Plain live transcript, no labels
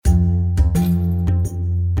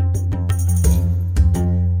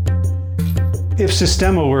if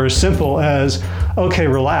Systema were as simple as, okay,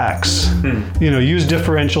 relax, use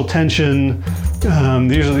differential tension,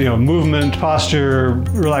 usually, movement, posture,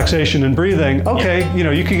 relaxation, and breathing. Okay,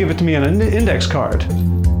 you could give it to me on an index card.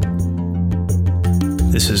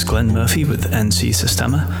 This is Glenn Murphy with NC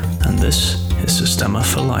Systema, and this is Systema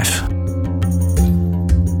for Life.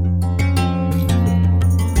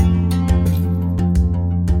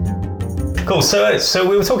 Cool. So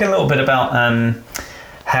we were talking a little bit about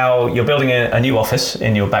how you're building a new office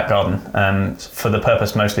in your back garden for the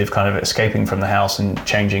purpose mostly of kind of escaping from the house and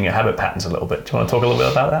changing your habit patterns a little bit. Do you want to talk a little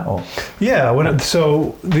bit about that? Or? Yeah.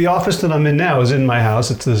 So the office that I'm in now is in my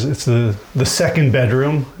house. It's the second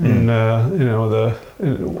bedroom in the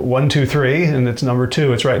 1, 2, 3, and it's number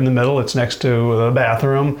 2. It's right in the middle. It's next to the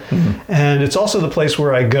bathroom, and it's also the place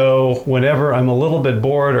where I go whenever I'm a little bit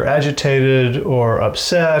bored or agitated or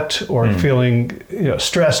upset or feeling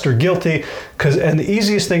stressed or guilty. And the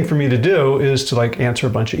easiest thing for me to do is to answer a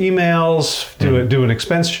bunch of emails, do an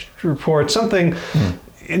expense report, something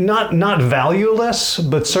not valueless,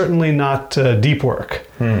 but certainly not deep work.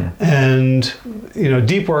 And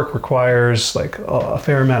deep work requires a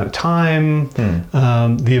fair amount of time,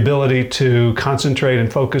 the ability to concentrate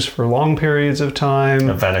and focus for long periods of time.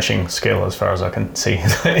 A vanishing skill as far as I can see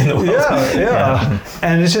in the world. Yeah.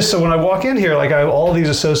 And it's just, so when I walk in here, I have all these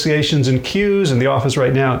associations and cues in the office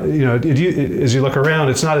right now. As you look around,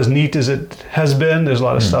 it's not as neat as it has been. There's a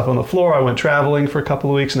lot of stuff on the floor. I went traveling for a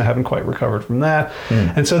couple of weeks and I haven't quite recovered from that.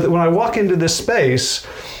 And so when I walk into this space,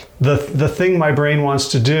 the thing my brain wants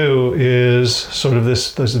to do is sort of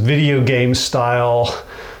this video game style,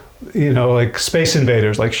 Space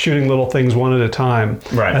Invaders, shooting little things one at a time,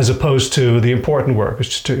 right, as opposed to the important work, which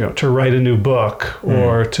is to write a new book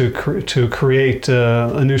or to create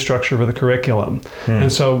a new structure for the curriculum.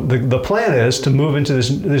 And so the plan is to move into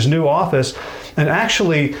this new office and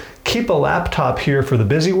actually keep a laptop here for the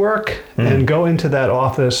busy work and go into that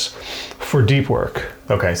office for deep work.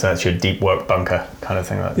 Okay, so that's your deep work bunker kind of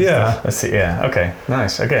thing. Yeah. Okay,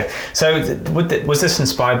 nice. Okay, so was this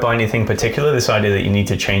inspired by anything particular, this idea that you need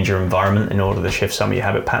to change your environment in order to shift some of your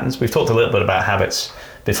habit patterns? We've talked a little bit about habits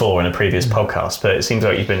before in a previous podcast, but it seems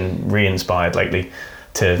like you've been re-inspired lately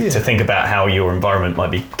to think about how your environment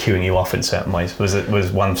might be cueing you off in certain ways.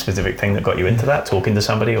 Was one specific thing that got you into that, talking to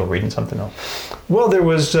somebody or reading something else? Well, there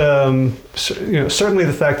was certainly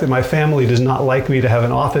the fact that my family does not like me to have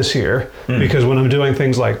an office here, because when I'm doing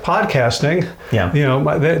things like podcasting,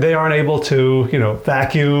 they aren't able to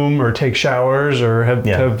vacuum or take showers or have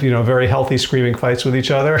very healthy screaming fights with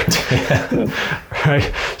each other.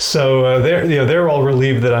 Right. So they're all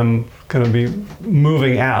relieved that I'm going to be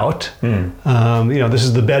moving out. This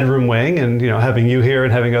is the bedroom wing, and having you here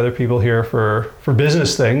and having other people here for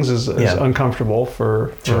business things is uncomfortable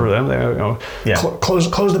for them. They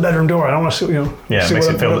close the bedroom door. I don't want to see. It makes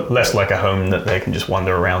it feel less like a home that they can just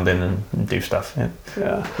wander around in and do stuff.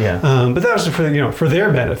 But that was for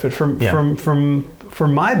their benefit. For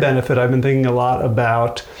my benefit, I've been thinking a lot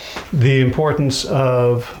about the importance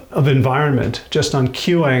of environment, just on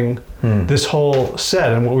cueing this whole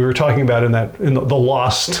set, and what we were talking about in the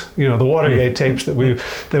lost, the Watergate tapes that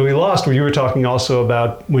we lost, where you were talking also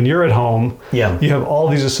about when you're at home, you have all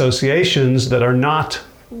these associations that are not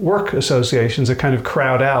work associations that kind of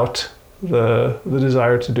crowd out the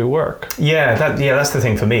desire to do work. That's the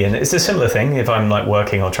thing for me, and it's a similar thing. If I'm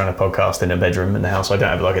working or trying to podcast in a bedroom in the house, I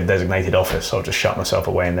don't have a designated office. I'll just shut myself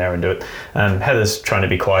away in there and do it. Heather's trying to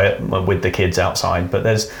be quiet with the kids outside, but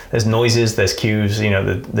there's noises, there's cues.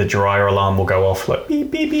 The dryer alarm will go off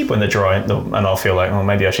beep beep beep when the dryer, and I'll feel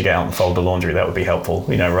maybe I should get out and fold the laundry. That would be helpful,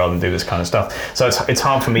 rather than do this kind of stuff. So it's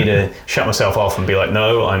hard for me to shut myself off and be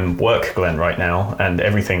no, I'm work Glenn right now, and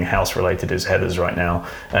everything house related is Heather's right now.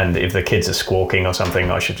 And if the kids are squawking or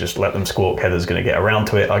something, I should just let them squawk. Heather's going to get around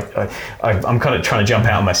to it. I'm kind of trying to jump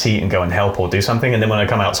out of my seat and go and help or do something, and then when I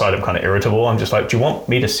come outside I'm kind of irritable. I'm just do you want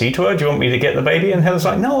me to see to her? Do you want me to get the baby? And Heather's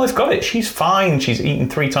no, I've got it. She's fine. She's eaten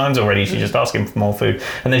 3 times already. She's just asking for more food.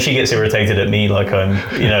 And then she gets irritated at me like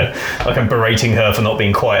I'm berating her for not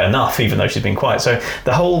being quiet enough, even though she's been quiet. So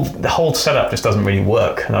the whole setup just doesn't really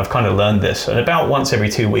work, and I've kind of learned this. And about once every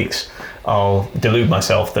 2 weeks I'll delude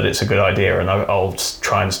myself that it's a good idea, and I'll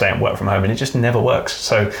try and stay and work from home, and it just never works.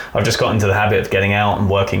 So I've just got into the habit of getting out and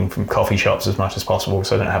working from coffee shops as much as possible,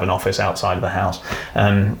 so I don't have an office outside of the house.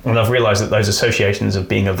 And I've realized that those associations of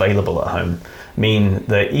being available at home mean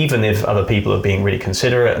that even if other people are being really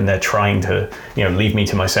considerate and they're trying to leave me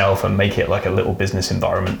to myself and make it like a little business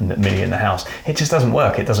environment mini in the house, it just doesn't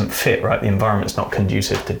work. It doesn't fit, right? The environment's not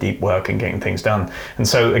conducive to deep work and getting things done. And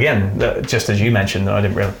so again, just as you mentioned, I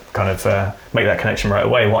didn't really kind of make that connection right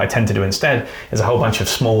away. What I tend to do instead is a whole bunch of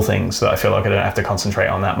small things that I feel like I don't have to concentrate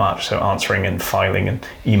on that much. So answering and filing and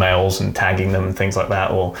emails and tagging them and things like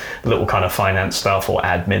that, or little kind of finance stuff or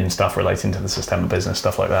admin stuff relating to the Sistema business,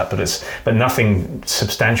 stuff like that. But nothing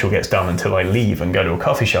substantial gets done until I leave and go to a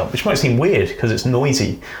coffee shop, which might seem weird because it's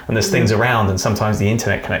noisy and there's things around, and sometimes the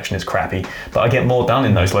internet connection is crappy. But I get more done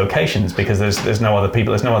in those locations because there's no other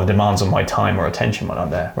people, there's no other demands on my time or attention when I'm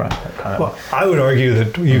there, right? Well, I would argue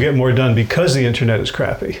that you get more done because the internet is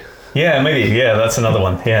crappy. Yeah, maybe. Yeah, that's another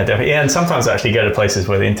one. Yeah, definitely. Yeah, and sometimes I actually go to places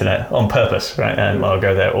where the internet, on purpose, right? And I'll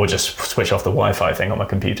go there or just switch off the Wi-Fi thing on my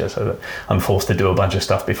computer so that I'm forced to do a bunch of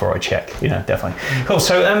stuff before I check. Yeah, definitely. Cool.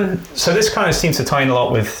 So, so this kind of seems to tie in a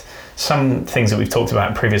lot with some things that we've talked about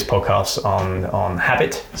in previous podcasts on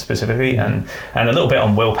habit specifically, and a little bit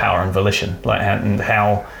on willpower and volition, and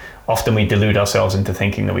how often we delude ourselves into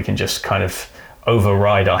thinking that we can just kind of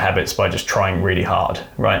override our habits by just trying really hard,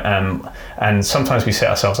 right? And sometimes we set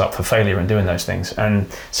ourselves up for failure in doing those things. And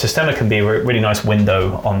Sistema can be a really nice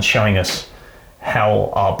window on showing us how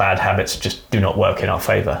our bad habits just do not work in our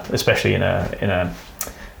favor, especially in a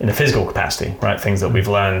physical capacity, right? Things that we've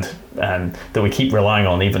learned that we keep relying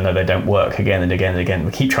on, even though they don't work again and again and again.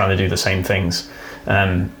 We keep trying to do the same things,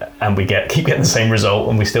 and we keep getting the same result,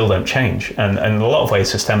 and we still don't change. And in a lot of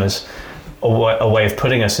ways, Sistema's a way of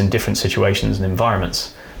putting us in different situations and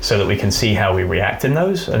environments so that we can see how we react in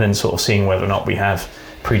those, and then sort of seeing whether or not we have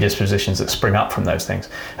predispositions that spring up from those things.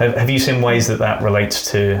 Have you seen ways that relates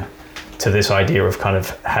to this idea of kind of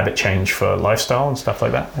habit change for lifestyle and stuff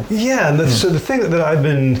like that? Yeah, and so the thing that I've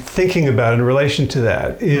been thinking about in relation to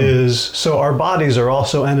that is, so our bodies are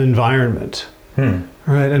also an environment,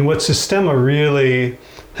 right? And what Sistema really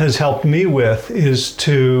has helped me with is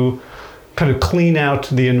to kind of clean out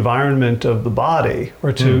the environment of the body,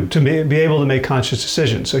 or to be able to make conscious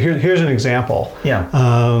decisions. So here's an example.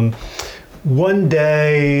 Yeah. One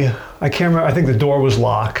day, I can't remember, I think the door was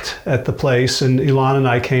locked at the place, and Elon and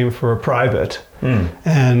I came for a private,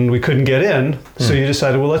 and we couldn't get in, so you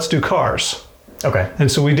decided, well, let's do cars. Okay. And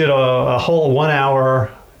so we did a whole 1 hour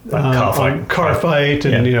car fight,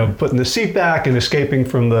 and putting the seat back and escaping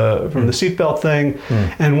from the seatbelt thing.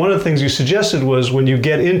 And one of the things you suggested was, when you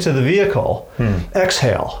get into the vehicle,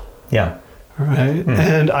 exhale. Yeah. Right.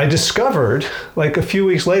 And I discovered, like a few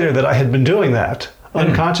weeks later, that I had been doing that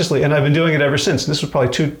unconsciously, and I've been doing it ever since. This was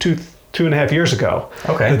probably two and a half years ago.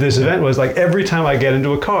 Okay. That this event was, like, every time I get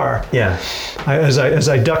into a car, as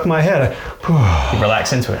I duck my head, you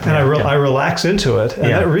relax into it, and I relax into it, and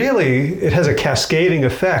that really, it has a cascading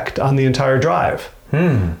effect on the entire drive.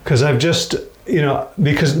 Because I've just,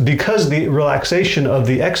 because the relaxation of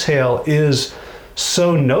the exhale is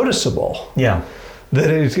so noticeable. Yeah. That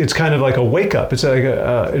it's kind of like a wake up. It's like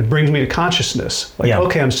it brings me to consciousness. Like,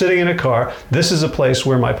 okay, I'm sitting in a car. This is a place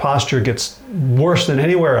where my posture gets worse than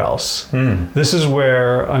anywhere else. This is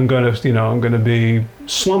where I'm going to be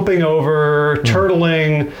slumping over,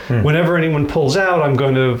 turtling. Whenever anyone pulls out, I'm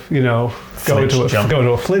going to, go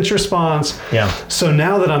to a flinch response. Yeah. So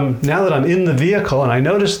now that I'm in the vehicle and I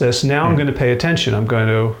notice this, now I'm going to pay attention. I'm going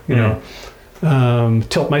to,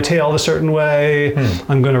 tilt my tail a certain way.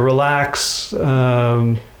 I'm going to relax,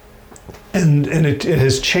 and it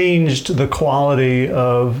has changed the quality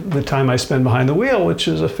of the time I spend behind the wheel, which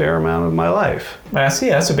is a fair amount of my life. That's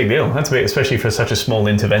a big deal. That's big, especially for such a small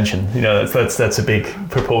intervention. That's a big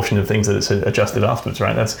proportion of things that it's adjusted afterwards,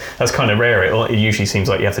 right? That's kind of rare. It usually seems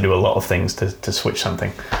like you have to do a lot of things to switch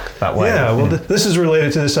something that way. Yeah, well, this is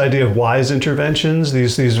related to this idea of wise interventions.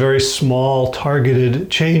 These very small, targeted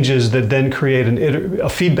changes that then create a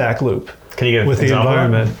feedback loop. Can you give with the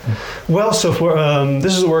environment? Well, so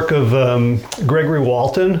this is the work of Gregory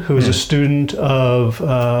Walton, who is a student of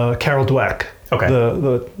Carol Dweck. Okay.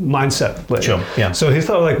 The mindset lady. Sure. Yeah. So he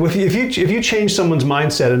thought, like, if you change someone's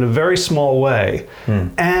mindset in a very small way,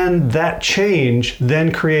 and that change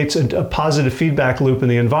then creates a positive feedback loop in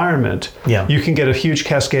the environment, you can get a huge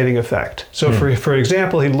cascading effect. So for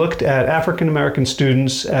example, he looked at African American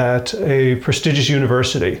students at a prestigious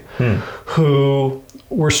university who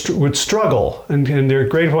would struggle, and their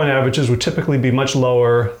grade point averages would typically be much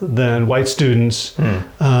lower than white students.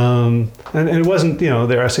 And it wasn't,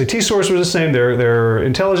 their SAT scores was the same, their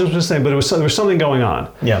intelligence was the same, but there was something going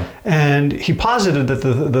on. Yeah. And he posited that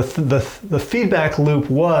the feedback loop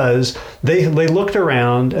was they looked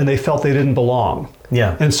around and they felt they didn't belong.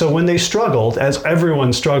 Yeah. And so when they struggled, as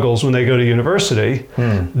everyone struggles when they go to university,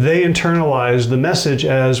 they internalized the message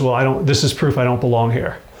as, well, this is proof I don't belong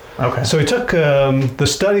here. Okay. So he took, the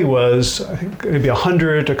study was, I think, maybe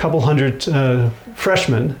a couple hundred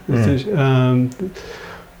freshmen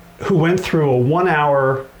who went through a 1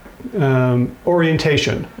 hour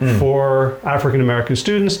orientation for African American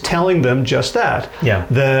students, telling them just that. Yeah.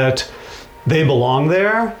 That they belong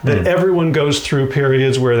there, that everyone goes through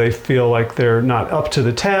periods where they feel like they're not up to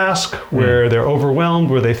the task, where they're overwhelmed,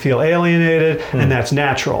 where they feel alienated, and that's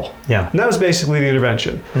natural. Yeah. And that was basically the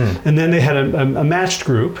intervention. And then they had a matched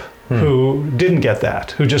group who didn't get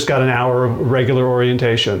that, who just got an hour of regular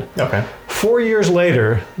orientation. Okay. 4 years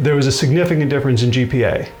later, there was a significant difference in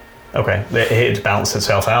GPA. Okay. It had balanced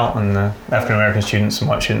itself out, and African American students and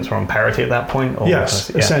white students were on parity at that point? Or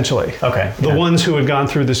Yes, essentially. Okay. The ones who had gone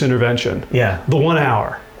through this intervention. Yeah. The 1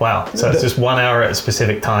 hour. Wow. So it's just 1 hour at a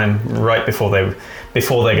specific time, right before they're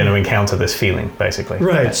going to encounter this feeling, basically.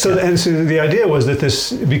 Right. Yeah. So the idea was that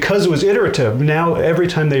this, because it was iterative, now every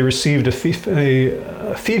time they received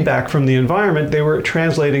a feedback from the environment, they were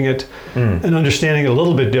translating it and understanding it a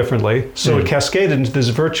little bit differently. So it cascaded into this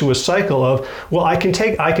virtuous cycle of, well, I can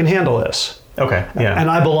handle this. Okay. Yeah. And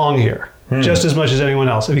I belong here. Just as much as anyone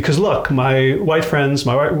else. Because look, my white friends,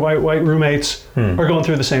 my white roommates are going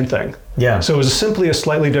through the same thing. Yeah. So it was simply a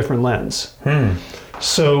slightly different lens.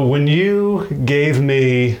 So when you gave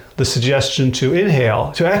me the suggestion to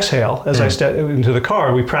exhale as I stepped into the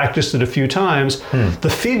car, we practiced it a few times, the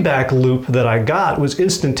feedback loop that I got was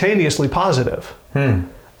instantaneously positive.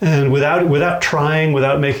 And without trying,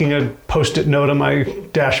 without making a Post-it note on my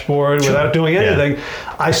dashboard, without doing anything,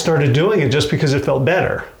 I started doing it just because it felt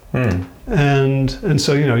better. And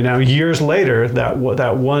so, now years later, that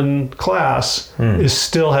one class is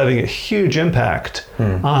still having a huge impact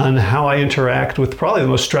on how I interact with probably the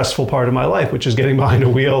most stressful part of my life, which is getting behind a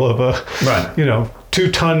wheel of a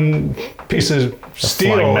 2-ton piece of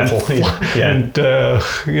steel and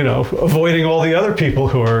avoiding all the other people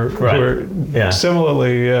who are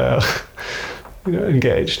similarly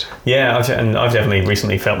engaged. Yeah, I've definitely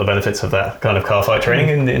recently felt the benefits of that kind of car fight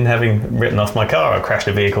training in having written off my car. I crashed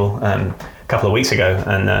a vehicle a couple of weeks ago,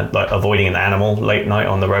 and avoiding an animal late night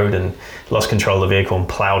on the road, and lost control of the vehicle and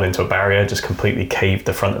plowed into a barrier, just completely caved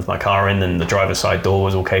the front of my car in, and the driver's side door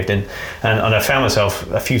was all caved in. And I found myself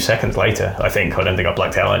a few seconds later, I don't think I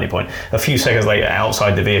blacked out at any point, a few seconds later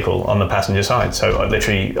outside the vehicle on the passenger side. So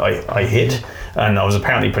I hit, and I was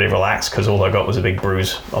apparently pretty relaxed because all I got was a big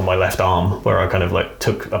bruise on my left arm where I kind of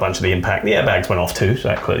took a bunch of the impact. The airbags went off too, so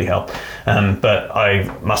that clearly helped. But I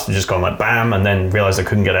must have just gone bam, and then realized I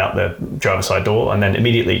couldn't get out the driver's side door, and then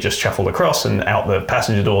immediately just shuffled across and out the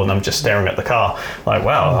passenger door, and I'm just staring at the car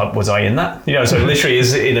wow, was I in that? So literally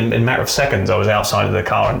in a matter of seconds I was outside of the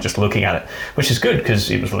car and just looking at it, which is good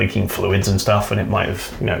because it was leaking fluids and stuff, and it might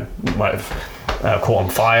have caught on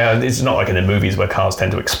fire. It's not like in the movies where cars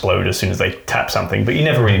tend to explode as soon as they tap something, but you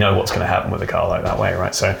never really know what's going to happen with a car like that way,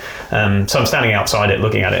 right? So I'm standing outside it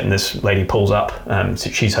looking at it, and this lady pulls up. So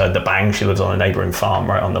she's heard the bang. She lives on a neighboring farm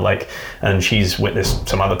right on the lake, and she's witnessed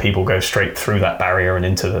some other people go straight through that barrier and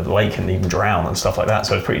into the lake and even drown and stuff like that.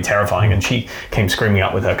 So it's pretty terrifying. And she came screaming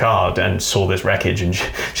up with her car and saw this wreckage, and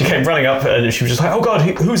she came running up, and she was just like, "Oh God,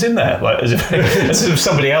 who's in there?" As if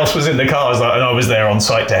somebody else was in the car. And I was there on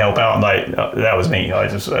site to help out, and that was me.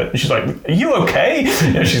 She's like, "Are you okay?"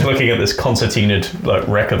 She's looking at this concertinaed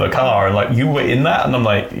wreck of a car, and you were in that, and I'm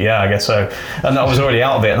like, "Yeah, I guess so." And I was already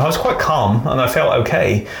out of it, and I was quite calm, and I felt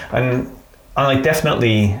okay, and I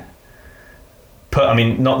definitely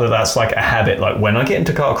not that that's a habit. When I get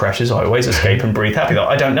into car crashes, I always escape and breathe happy.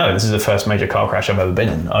 I don't know. This is the first major car crash I've ever been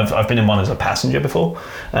in. I've been in one as a passenger before,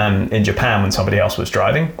 in Japan when somebody else was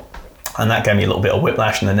driving. And that gave me a little bit of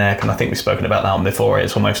whiplash in the neck, and I think we've spoken about that one before.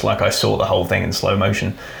 It's almost like I saw the whole thing in slow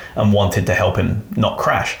motion and wanted to help him not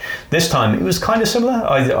crash. This time it was kind of similar.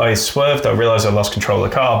 I swerved, I realized I lost control of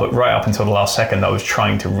the car, but right up until the last second I was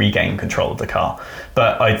trying to regain control of the car.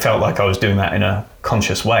 But I felt like I was doing that in a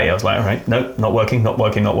conscious way. I was like, all right, no, not working,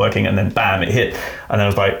 and then bam, it hit. And I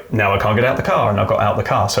was like, now I can't get out the car, and I got out the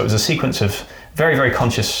car. So it was a sequence of very, very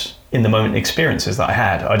conscious in the moment experiences that I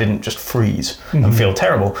had. I didn't just freeze and feel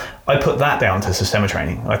terrible. I put that down to Systema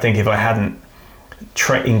training. I think if I hadn't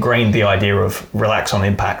ingrained the idea of relax on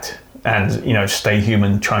impact and stay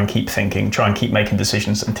human, try and keep thinking, try and keep making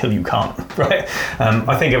decisions until you can't, right?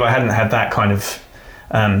 I think if I hadn't had that kind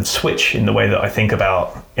of switch in the way that I think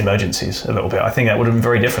about emergencies a little bit, I think that would have been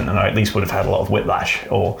very different, and I at least would have had a lot of whiplash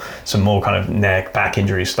or some more kind of neck, back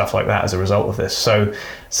injuries, stuff like that as a result of this. So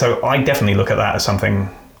I definitely look at that as something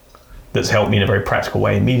that's helped me in a very practical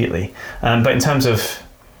way immediately. But in terms of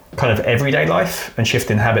kind of everyday life and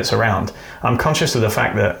shifting habits around, I'm conscious of the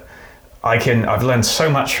fact that I've learned so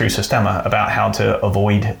much through Systema about how to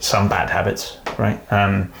avoid some bad habits, right?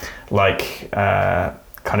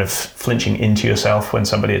 kind of flinching into yourself when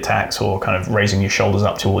somebody attacks, or kind of raising your shoulders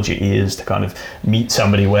up towards your ears to kind of meet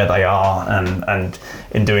somebody where they are, and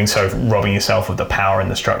in doing so robbing yourself of the power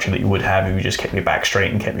and the structure that you would have if you just kept your back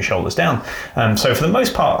straight and kept your shoulders down. So for the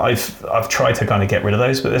most part, I've tried to kind of get rid of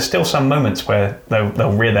those, but there's still some moments where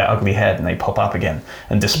they'll rear their ugly head and they pop up again.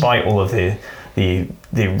 And despite all of the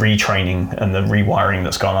retraining and the rewiring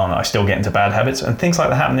that's gone on, I still get into bad habits, and things like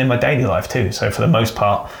that happen in my daily life too. So for the most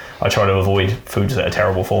part, I try to avoid foods that are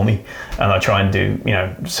terrible for me, and I try and do,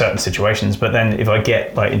 certain situations. But then if I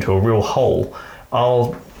get like into a real hole,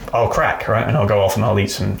 I'll crack, right? And I'll go off and I'll eat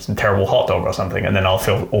some terrible hot dog or something, and then I'll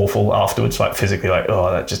feel awful afterwards, like physically, like,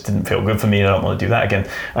 oh, that just didn't feel good for me, I don't want to do that again.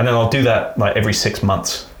 And then I'll do that like every 6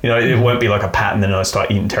 months. It won't be like a pattern, and then I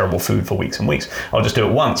start eating terrible food for weeks and weeks. I'll just do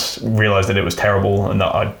it once, realize that it was terrible, and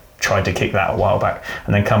that I tried to kick that a while back,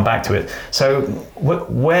 and then come back to it. So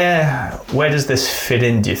where does this fit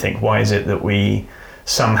in, do you think? Why is it that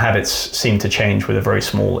some habits seem to change with a very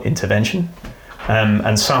small intervention?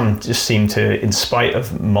 And some just seem to, in spite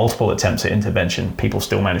of multiple attempts at intervention, people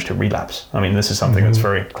still manage to relapse. I mean, this is something that's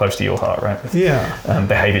very close to your heart, right? Yeah.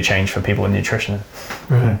 Behavior change for people in nutrition.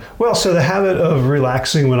 Right. Well, so the habit of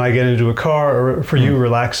relaxing when I get into a car, or for you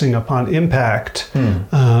relaxing upon impact,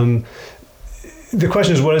 the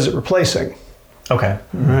question is, what is it replacing? Okay.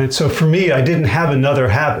 Right. So for me, I didn't have another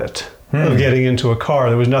habit of getting into a car.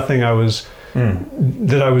 There was nothing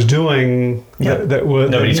that I was doing that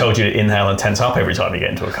would... Nobody told you to inhale and tense up every time you get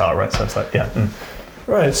into a car, right? So it's like,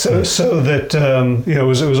 Right. So that, it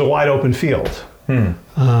was a wide open field. I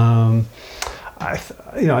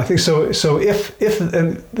think so. So if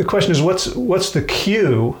and the question is, what's the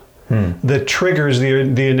cue that triggers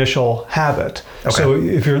the initial habit? Okay. So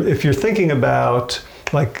if you're thinking about,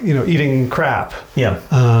 like, eating crap,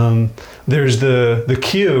 there's the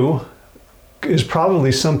cue is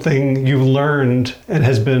probably something you've learned and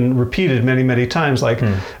has been repeated many, many times. Like,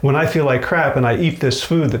 when I feel like crap and I eat this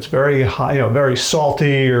food that's very high, very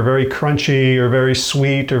salty or very crunchy or very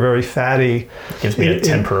sweet or very fatty, gives me it's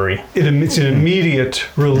an immediate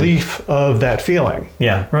relief of that feeling.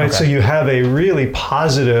 Yeah. Right. Okay. So you have a really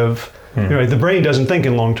positive. Right, the brain doesn't think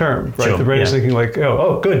in long term, right? Sure, the brain is thinking like,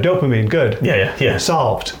 oh, good, dopamine, good. Yeah.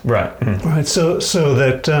 Solved. Right. Right. So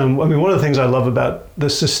that, one of the things I love about the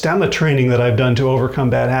Systema training that I've done to overcome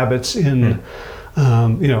bad habits in,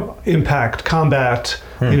 impact, combat,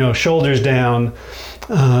 shoulders down,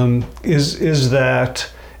 is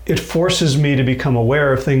that it forces me to become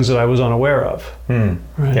aware of things that I was unaware of.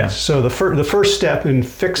 Right. Yeah. So the first step in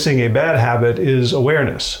fixing a bad habit is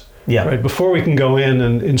awareness. Yeah. Right. Before we can go in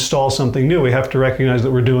and install something new, we have to recognize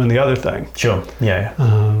that we're doing the other thing. Sure. Yeah.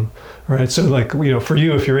 Right. So, like, for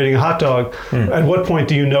you, if you're eating a hot dog, at what point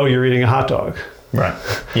do you know you're eating a hot dog? Right.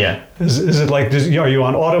 Yeah. Is it like, are you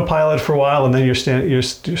on autopilot for a while, and then you're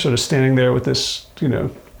sort of standing there with this,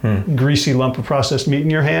 greasy lump of processed meat in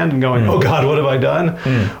your hand and going, oh God, what have I done?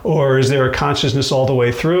 Or is there a consciousness all the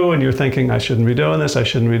way through and you're thinking, I shouldn't be doing this, I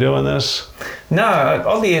shouldn't be doing this? No,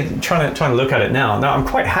 oddly, trying to look at it now. No, I'm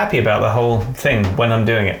quite happy about the whole thing when I'm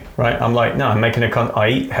doing it, right? I'm like, no, I'm making I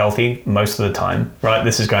eat healthy most of the time, right?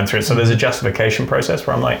 This is going through it. So there's a justification process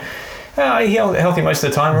where I'm like, I eat healthy most of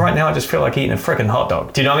the time. Right now, I just feel like eating a freaking hot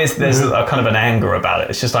dog. Do you know what I mean? There's a kind of an anger about it.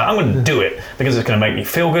 It's just like, I'm going to do it because it's going to make me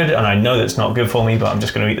feel good, and I know that it's not good for me, but I'm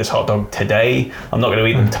just going to eat this hot dog today. I'm not going to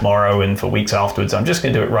eat them tomorrow and for weeks afterwards. I'm just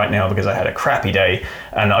going to do it right now because I had a crappy day,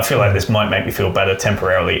 and I feel like this might make me feel better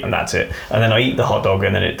temporarily, and that's it. And then I eat the hot dog,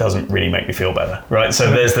 and then it doesn't really make me feel better, right?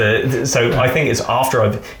 So I think it's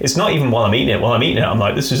after it's not even while I'm eating it. While I'm eating it, I'm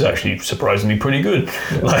like, this is actually surprisingly pretty good.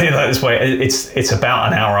 Yeah. Like this way, it's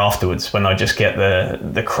about an hour afterwards when I just get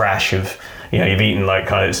the crash of, you've eaten like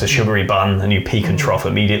kind of, it's a sugary bun and you peak and trough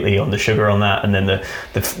immediately on the sugar on that, and then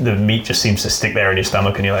the meat just seems to stick there in your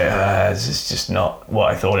stomach, and you're like, this is just not what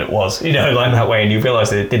I thought it was, like that way, and you realize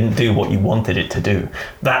that it didn't do what you wanted it to do.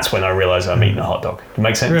 That's when I realize I'm eating a hot dog. It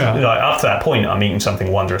makes sense. Yeah. Like, after that point, I'm eating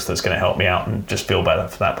something wondrous that's going to help me out and just feel better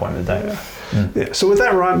for that point of the day. Yeah. So what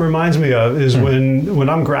that reminds me of is when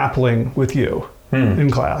I'm grappling with you in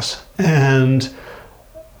class, and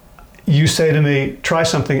you say to me, try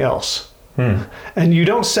something else. And you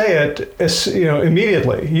don't say it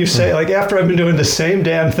immediately. You say, like, after I've been doing the same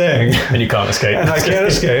damn thing. And you can't escape. And I can't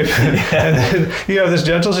escape. And then you have this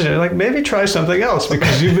gentle suggestion, like, maybe try something else,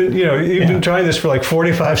 because you've been trying this for like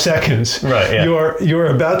 45 seconds. Right, yeah. You're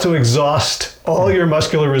about to exhaust all your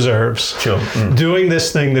muscular reserves. Sure. Doing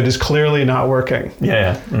this thing that is clearly not working.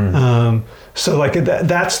 Yeah. So like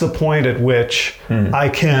that's the point at which I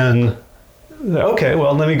can okay,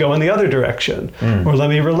 well, let me go in the other direction, or let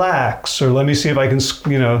me relax, or let me see if I can,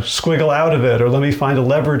 squiggle out of it, or let me find a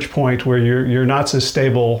leverage point where you're not so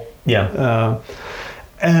stable. Yeah.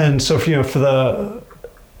 And so, the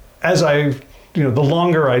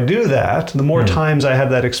longer I do that, the more times I have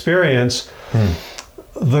that experience,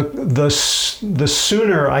 the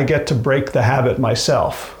sooner I get to break the habit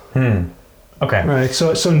myself. Okay. Right.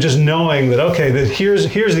 So just knowing that, okay, that here's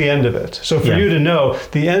the end of it. So for you to know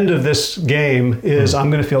the end of this game is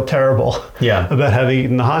I'm going to feel terrible about having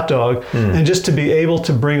eaten the hot dog, and just to be able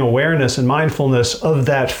to bring awareness and mindfulness of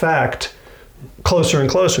that fact closer and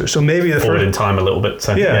closer. So maybe forward in time a little bit.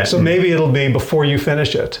 So, so maybe it'll be before you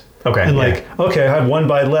finish it. Okay. And okay, I have one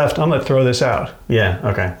bite left. I'm going to throw this out. Yeah.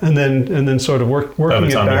 Okay. And then sort of working over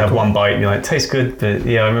it time. back. You have one bite and you're like, it tastes good. But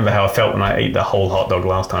I remember how I felt when I ate the whole hot dog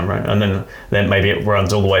last time, right? And then maybe it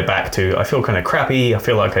runs all the way back to I feel kind of crappy. I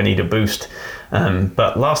feel like I need a boost.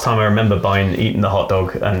 But last time I remember eating the hot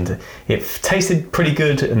dog and it tasted pretty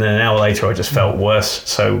good, and then an hour later I just felt worse.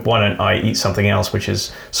 So why don't I eat something else which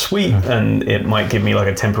is sweet and it might give me like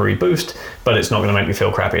a temporary boost, but it's not going to make me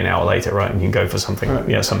feel crappy an hour later, right? And you can go for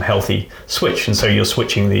something, some healthy switch. And so you're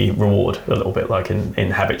switching the reward a little bit, like in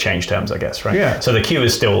habit change terms, I guess, right? Yeah. So the cue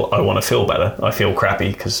is still, I want to feel better. I feel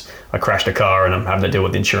crappy because I crashed a car and I'm having to deal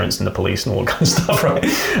with insurance and the police and all that kind of stuff, right?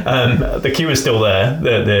 The cue is still there.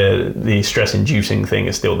 The stress-inducing thing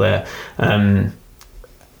is still there.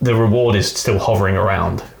 The reward is still hovering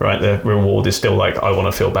around, right? The reward is still like, I want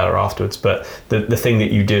to feel better afterwards. But the thing that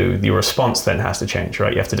you do, your response then has to change,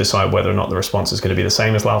 right? You have to decide whether or not the response is going to be the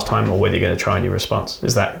same as last time, or whether you're going to try a new response.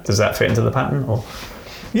 Does that fit into the pattern? Or?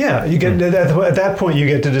 Yeah, you get at that point you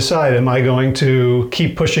get to decide: am I going to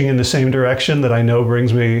keep pushing in the same direction that I know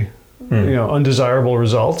brings me, undesirable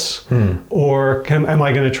results, or am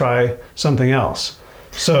I going to try something else?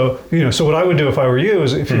 So what I would do if I were you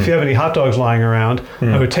is if you have any hot dogs lying around,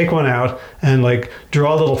 I would take one out and like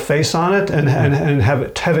draw a little face on it and have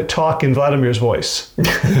it talk in Vladimir's voice.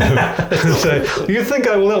 Say, you think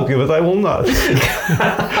I will help you, but I will not.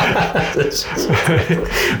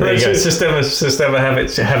 There you go. Systema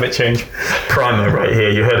habit change primer right here.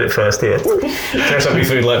 You heard it first here. Try something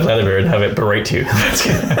food like Vladimir and have it berate you.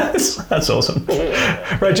 That's awesome.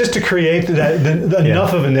 Right, just to create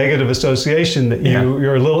enough of a negative association that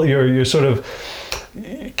you're sort of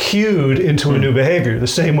cued into a new behavior. The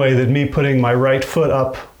same way that me putting my right foot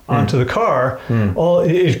up onto the car,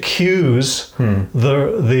 it cues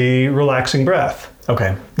the relaxing breath.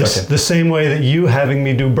 Okay. Gotcha. The same way that you having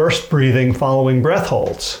me do burst breathing following breath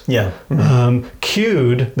holds. Yeah.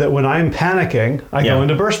 Cued that when I'm panicking, I go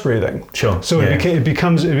into burst breathing. Sure. So it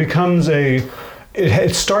becomes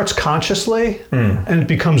it starts consciously and it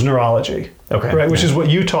becomes neurology. Okay. Right, which is what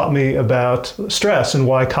you taught me about stress and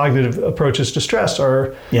why cognitive approaches to stress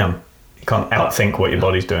are. Yeah. You can't outthink what your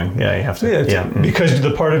body's doing. Yeah, you have to. Because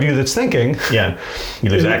the part of you that's thinking. Yeah. You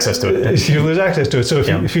lose access to it. You lose access to it. So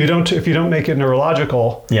if you don't make it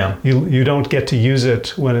neurological, you don't get to use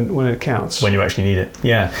it when it counts. When you actually need it.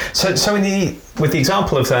 Yeah. So with the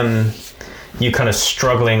example of you kind of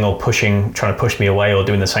struggling or trying to push me away or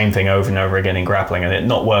doing the same thing over and over again in grappling and it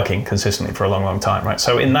not working consistently for a long, long time, right?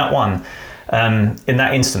 So in that one, in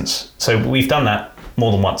that instance, so we've done that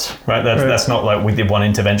more than once, right? That's not like we did one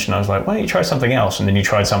intervention. I was like, why don't you try something else? And then you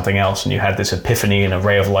tried something else and you had this epiphany and a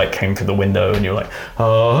ray of light came through the window and you're like,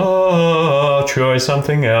 try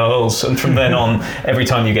something else. And from then on, every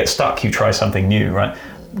time you get stuck, you try something new, right?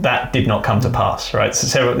 That did not come to pass, right?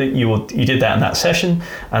 So you did that in that session,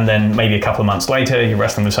 and then maybe a couple of months later, you're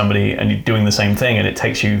wrestling with somebody and you're doing the same thing, and it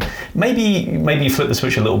takes you maybe you flip the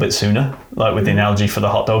switch a little bit sooner, like with the analogy for the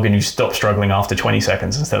hot dog, and you stop struggling after 20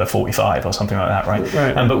 seconds instead of 45 or something like that, right?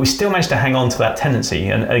 But we still managed to hang on to that tendency.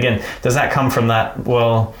 And again, does that come from that?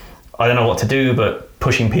 Well, I don't know what to do, but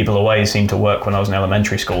pushing people away seemed to work when I was in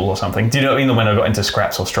elementary school or something. Do you know what I mean? When I got into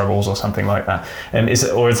scraps or struggles or something like that. Is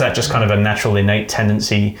that just kind of a natural innate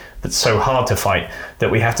tendency that's so hard to fight that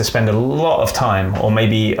we have to spend a lot of time or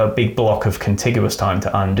maybe a big block of contiguous time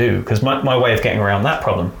to undo? Because my way of getting around that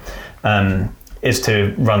problem is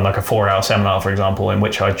to run like a 4-hour seminar, for example, in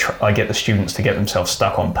which I get the students to get themselves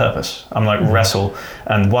stuck on purpose. I'm like wrestle,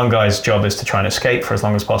 and one guy's job is to try and escape for as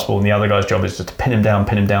long as possible, and the other guy's job is just to pin him down,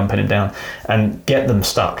 and get them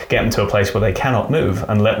stuck, get them to a place where they cannot move,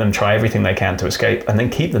 and let them try everything they can to escape, and then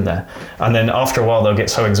keep them there. And then after a while, they'll get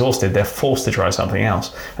so exhausted, they're forced to try something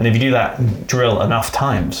else. And if you do that drill enough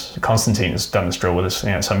times, Constantine has done this drill with us,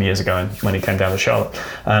 some years ago when he came down to Charlotte,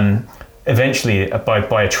 eventually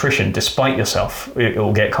by attrition, despite yourself, it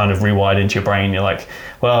will get kind of rewired into your brain. You're like,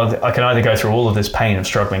 well, I can either go through all of this pain of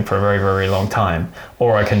struggling for a very, very long time,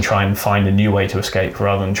 or I can try and find a new way to escape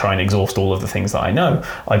rather than try and exhaust all of the things that I know.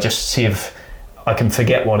 I just see if I can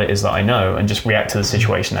forget what it is that I know and just react to the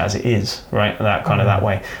situation as it is, right? That kind of that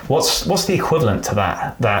way. What's the equivalent to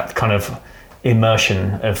that kind of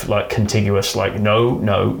immersion of like contiguous, like no.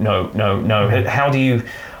 How do you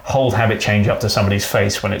hold habit change up to somebody's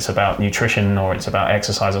face when it's about nutrition or it's about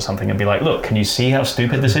exercise or something, and be like, look, can you see how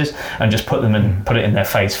stupid this is? And just put it in their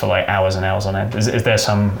face for like hours and hours on end. Is there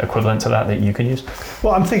some equivalent to that you could use?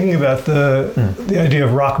 Well, I'm thinking about the idea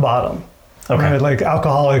of rock bottom. Okay. Right? Like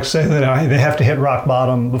alcoholics say that they have to hit rock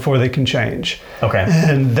bottom before they can change. Okay.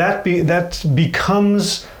 And that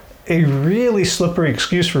becomes a really slippery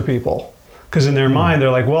excuse for people. Because in their mind,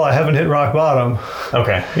 they're like, well, I haven't hit rock bottom.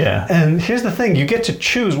 Okay, yeah. And here's the thing, you get to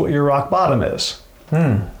choose what your rock bottom is.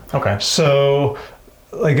 Okay. So,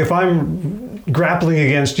 like if I'm grappling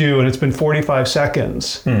against you and it's been 45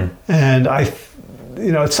 seconds, and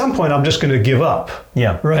at some point I'm just going to give up.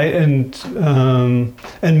 Yeah. Right? And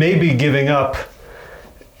maybe giving up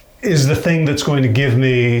is the thing that's going to give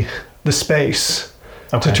me the space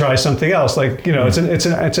to try something else. Like,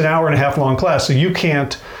 it's an hour and a half long class, so you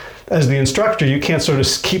can't, as the instructor, you can't sort of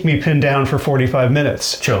keep me pinned down for 45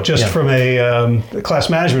 minutes, from a class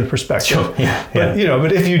management perspective. Sure. Yeah.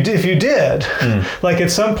 But if you did, like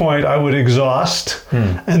at some point I would exhaust,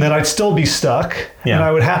 and then I'd still be stuck, and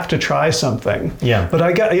I would have to try something. Yeah. But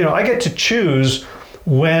I get to choose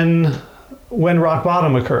when rock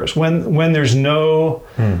bottom occurs, when there's no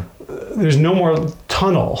more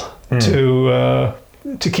tunnel to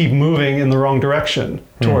keep moving in the wrong direction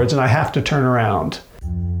towards, and I have to turn around.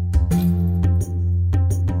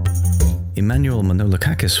 Emmanuel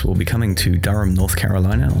Manolakakis will be coming to Durham, North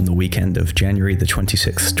Carolina on the weekend of January the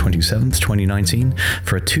 26th, 27th, 2019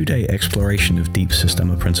 for a 2-day exploration of Deep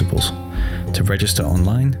Systema principles. To register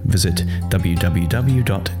online, visit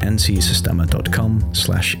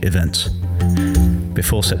www.ncsystema.com/events.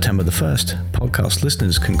 Before September the 1st, podcast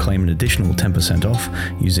listeners can claim an additional 10% off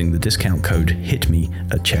using the discount code HITME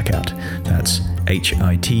at checkout. That's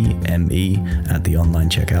HITME at the online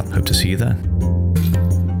checkout. Hope to see you there.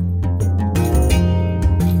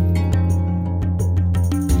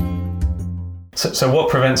 So what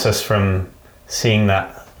prevents us from seeing the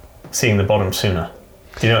bottom sooner?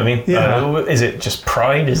 Do you know what I mean? Yeah. Is it just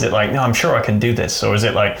pride? Is it like, no, I'm sure I can do this? Or is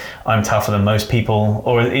it like, I'm tougher than most people?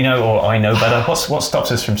 Or, or I know better? What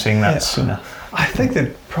stops us from seeing that sooner? I think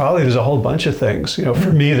that probably there's a whole bunch of things.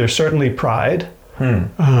 For me, there's certainly pride.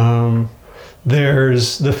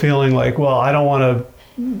 There's the feeling like, well, I don't want to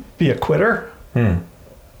be a quitter.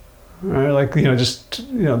 Right? Like,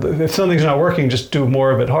 if something's not working, just do more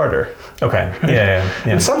of it harder. Okay. Yeah.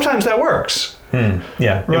 And sometimes that works.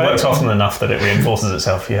 Yeah. It works often enough that it reinforces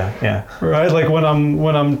itself. Yeah. Right. Like when I'm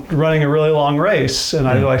running a really long race and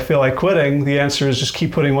I feel like quitting, the answer is just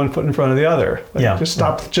keep putting one foot in front of the other. Like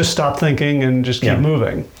just stop thinking and just keep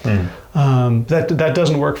moving. That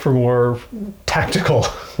doesn't work for more tactical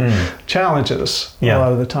challenges a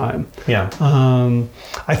lot of the time. Yeah.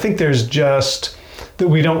 I think there's just that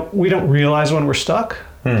we don't realize when we're stuck.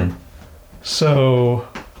 So.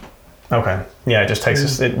 Okay. Yeah, it just takes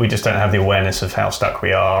us. We just don't have the awareness of how stuck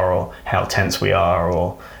we are, or how tense we are,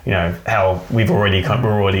 or how we're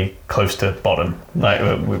already close to bottom, like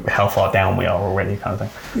how far down we are already, kind of thing.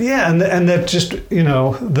 Yeah, and that just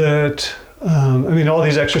that. All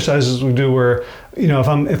these exercises we do where,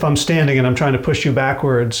 if I'm standing and I'm trying to push you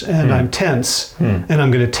backwards and I'm tense and I'm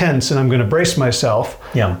going to tense and I'm going to brace myself,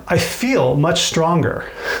 I feel much stronger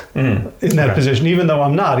in that position, even though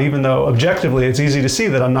I'm not, even though objectively it's easy to see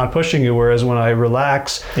that I'm not pushing you. Whereas when I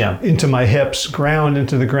relax into my hips, ground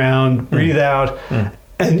into the ground, breathe out,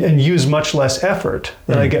 and use much less effort,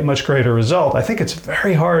 then I get much greater result. I think it's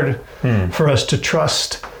very hard for us to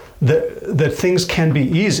trust that things can be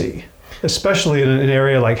easy, especially in an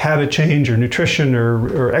area like habit change or nutrition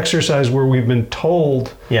or exercise, where we've been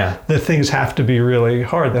told that things have to be really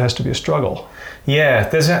hard. There has to be a struggle. Yeah,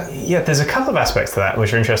 there's a couple of aspects to that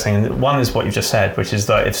which are interesting. One is what you just said, which is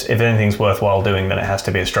that if anything's worthwhile doing, then it has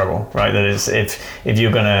to be a struggle, right? That is, if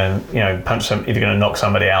you're gonna if you're gonna knock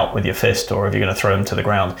somebody out with your fist, or if you're gonna throw them to the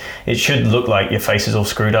ground, it should look like your face is all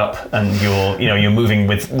screwed up and you're moving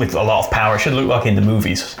with a lot of power. It should look like in the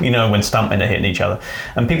movies, when stuntmen are hitting each other,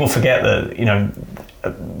 and people forget that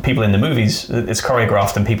people in the movies, it's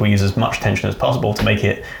choreographed and people use as much tension as possible to make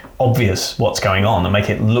it obvious what's going on and make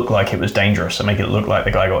it look like it was dangerous and make it look like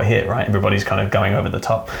the guy got hit, right? Everybody's kind of going over the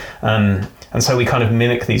top. And so we kind of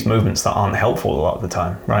mimic these movements that aren't helpful a lot of the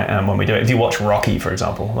time, right? And when we do it, if you watch Rocky, for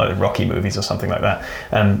example, like the Rocky movies or something like that,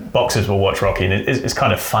 boxers will watch Rocky and it's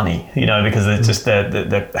kind of funny, because it's just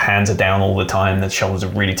the hands are down all the time, the shoulders are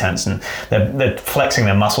really tense, and they're flexing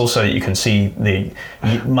their muscles so that you can see the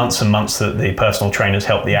months and months that the personal trainers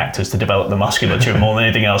help the actors to develop the musculature more than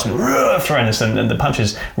anything else. And the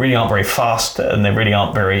punches really aren't very fast, and they really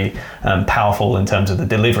aren't very powerful in terms of the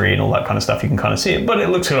delivery and all that kind of stuff. You can kind of see it, but it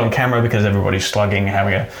looks good on camera because everybody's slugging,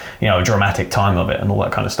 having a dramatic time of it and all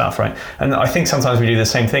that kind of stuff, right? And I think sometimes we do the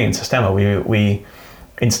same thing in Systema. We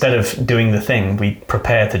instead of doing the thing, we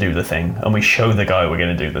prepare to do the thing, and we show the guy we're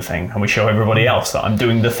going to do the thing, and we show everybody else that I'm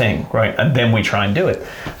doing the thing, right? And then we try and do it.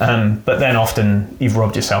 But then often you've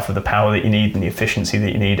robbed yourself of the power that you need and the efficiency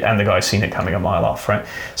that you need, and the guy's seen it coming a mile off, right?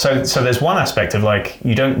 So there's one aspect of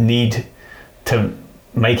you don't need to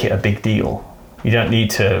make it a big deal. You don't need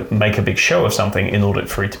to make a big show of something in order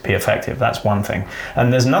for it to be effective. That's one thing.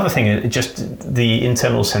 And there's another thing, just the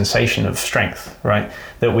internal sensation of strength, right?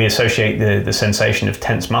 That we associate the sensation of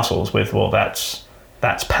tense muscles with, well, that's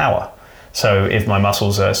power. So if my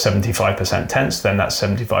muscles are 75% tense, then that's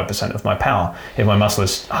 75% of my power. If my muscle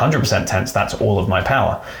is 100% tense, that's all of my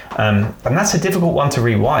power. And that's a difficult one to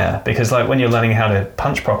rewire, because when you're learning how to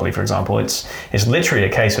punch properly, for example, it's literally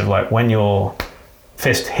a case of when your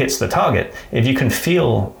fist hits the target, if you can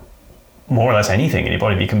feel more or less anything in your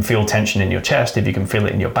body, if you can feel tension in your chest, if you can feel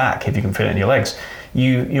it in your back, if you can feel it in your legs,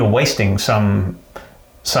 you're wasting some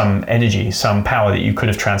energy, some power that you could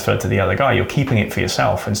have transferred to the other guy. You're keeping it for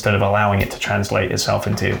yourself instead of allowing it to translate itself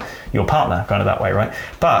into your partner, kind of that way, right?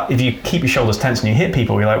 But if you keep your shoulders tense and you hit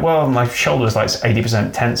people, you're like, well, my shoulder's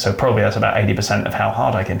 80% tense, so probably that's about 80% of how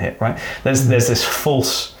hard I can hit, right? There's this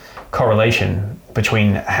false correlation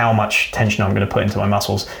between how much tension I'm going to put into my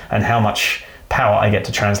muscles and how much power I get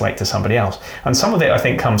to translate to somebody else. And some of it, I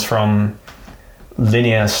think, comes from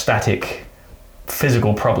linear, static,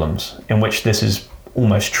 physical problems in which this is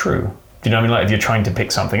almost true. Do you know what I mean? If you're trying to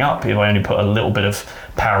pick something up, if I only put a little bit of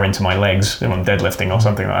power into my legs, if I'm deadlifting or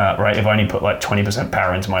something like that, right? If I only put 20%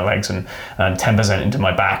 power into my legs and 10% into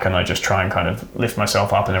my back, and I just try and kind of lift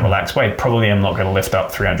myself up in a relaxed way, probably I'm not going to lift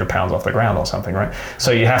up 300 pounds off the ground or something, right?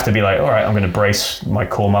 So you have to be all right, I'm going to brace my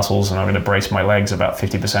core muscles and I'm going to brace my legs about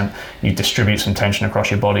 50%. You distribute some tension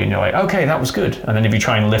across your body and you're like, okay, that was good. And then if you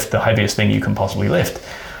try and lift the heaviest thing you can possibly lift,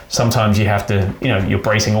 sometimes you have to, you're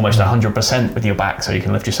bracing almost 100% with your back so you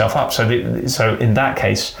can lift yourself up. So in that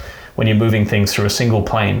case, when you're moving things through a single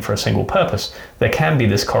plane for a single purpose, there can be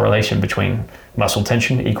this correlation between muscle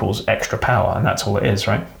tension equals extra power, and that's all it is,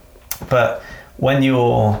 right? But when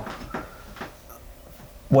you're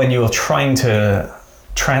trying to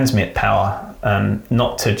transmit power,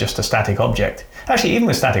 not to just a static object, actually even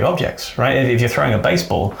with static objects, right? If you're throwing a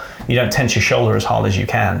baseball, you don't tense your shoulder as hard as you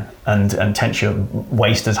can and tense your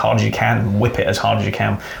waist as hard as you can, whip it as hard as you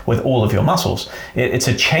can with all of your muscles. It's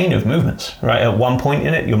a chain of movements, right? At one point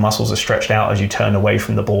in it, your muscles are stretched out as you turn away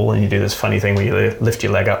from the ball and you do this funny thing where you lift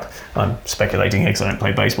your leg up. I'm speculating here because I don't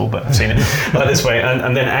play baseball, but I've seen it like this way.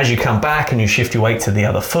 And then as you come back and you shift your weight to the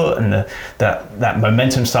other foot and that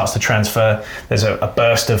momentum starts to transfer, there's a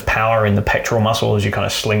burst of power in the pectoral muscle as you kind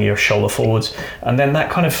of sling your shoulder forwards. And then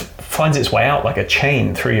that kind of finds its way out like a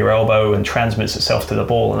chain through your elbow and transmits itself to the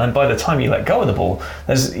ball. And then by the time you let go of the ball,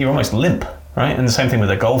 you're almost limp, right? And the same thing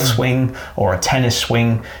with a golf swing or a tennis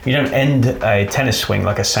swing. You don't end a tennis swing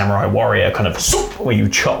like a samurai warrior, kind of where you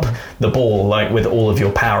chop the ball with all of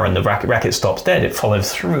your power and the racket stops dead. It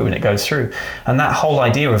follows through and it goes through. And that whole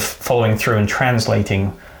idea of following through and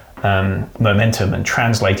translating momentum and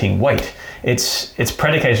translating weight, it's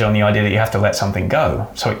predicated on the idea that you have to let something go.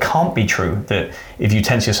 So it can't be true that if you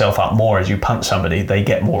tense yourself up more as you punch somebody, they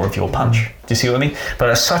get more of your punch. Do you see what I mean? But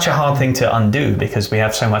it's such a hard thing to undo because we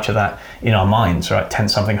have so much of that in our minds, right?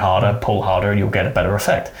 Tense something harder, pull harder, and you'll get a better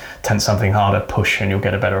effect. Tense something harder, push, and you'll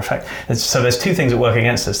get a better effect. So there's two things that work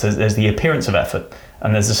against us. There's the appearance of effort,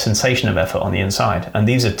 and there's the sensation of effort on the inside. And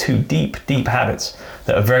these are two deep, deep habits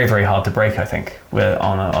that are very, very hard to break, I think,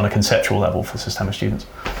 on a conceptual level for Systema students.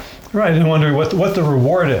 Right, and wondering what the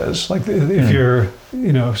reward is. Like if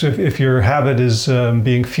if your habit is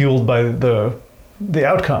being fueled by the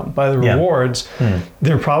outcome, by the rewards,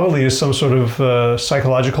 there probably is some sort of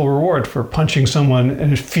psychological reward for punching someone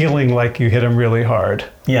and feeling like you hit them really hard.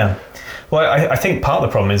 Yeah. Well, I think part of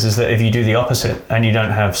the problem is that if you do the opposite and you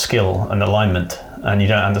don't have skill and alignment and you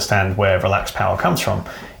don't understand where relaxed power comes from,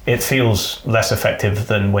 it feels less effective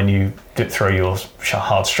than when you throw your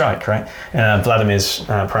hard strike, right? Vladimir's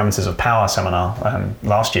Parameters of Power seminar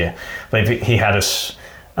last year, he had us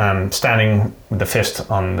standing with the fist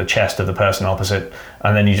on the chest of the person opposite,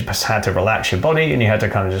 and then you just had to relax your body and you had to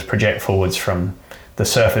kind of just project forwards from the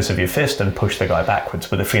surface of your fist and push the guy backwards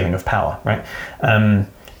with a feeling of power, right?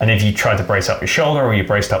 And if you tried to brace up your shoulder or you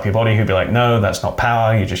braced up your body, he'd be like, no, that's not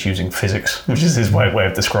power, you're just using physics, which is his way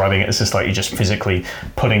of describing it. It's just like you're just physically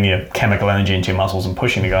putting your chemical energy into your muscles and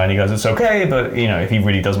pushing the guy, and he goes, it's okay, but if he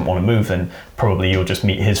really doesn't want to move, then probably you'll just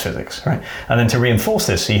meet his physics, right? And then to reinforce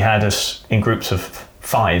this, he had us in groups of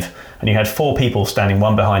 5, and you had 4 people standing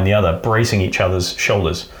one behind the other, bracing each other's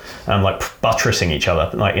shoulders, and like buttressing each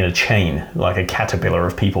other, like in a chain, like a caterpillar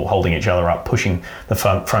of people holding each other up, pushing the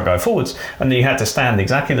front guy forwards. And then you had to stand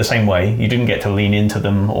exactly the same way. You didn't get to lean into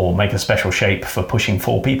them or make a special shape for pushing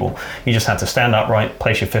 4 people. You just had to stand upright,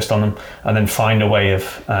 place your fist on them, and then find a way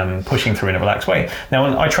of pushing through in a relaxed way. Now,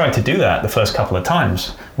 when I tried to do that the first couple of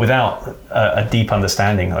times without a deep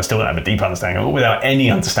understanding, I still don't have a deep understanding, but without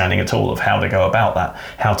any understanding at all of how to go about that,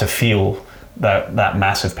 how to feel that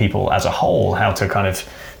mass of people as a whole, how to kind of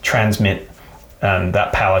transmit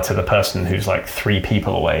that power to the person who's like 3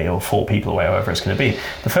 people away or 4 people away, however it's going to be.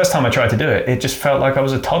 The first time I tried to do it, it just felt like I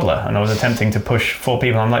was a toddler and I was attempting to push 4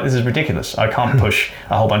 people. I'm like, this is ridiculous. I can't push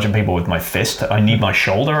a whole bunch of people with my fist. I need my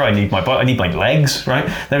shoulder, I need my butt, I need my legs,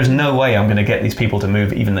 right? There's no way I'm going to get these people to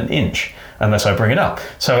move even an inch unless I bring it up.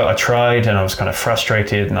 So I tried and I was kind of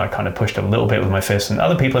frustrated and I kind of pushed a little bit with my fist, and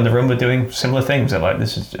other people in the room were doing similar things. They're like,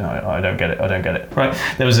 this is, I don't get it, right?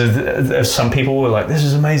 There's some people were like, this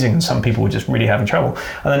is amazing, and some people were just really having trouble.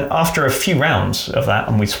 And then after a few rounds of that,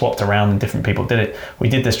 and we swapped around and different people did it, we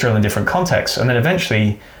did this drill in different contexts, and then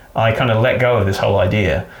eventually I kind of let go of this whole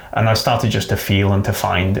idea and I started just to feel and to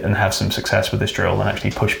find and have some success with this drill and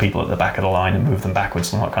actually push people at the back of the line and move them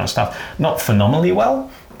backwards and all that kind of stuff. Not phenomenally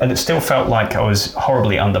well, and it still felt like I was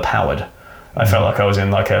horribly underpowered. I felt like I was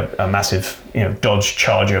in like a massive, Dodge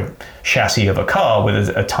Charger chassis of a car with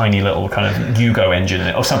a tiny little kind of Yugo engine in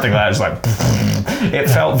it or something like that. It was like, it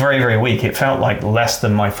felt very, very weak. It felt like less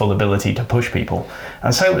than my full ability to push people.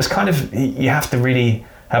 And so it was kind of, you have to really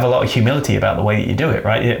have a lot of humility about the way that you do it,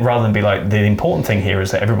 right? Rather than be like, the important thing here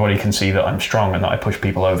is that everybody can see that I'm strong and that I push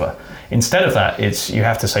people over. Instead of that, you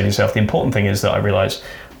have to say to yourself, the important thing is that I realize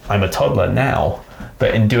I'm a toddler now,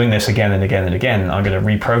 but in doing this again and again and again, I'm going to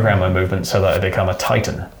reprogram my movement so that I become a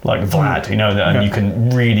titan, like Vlad, and you can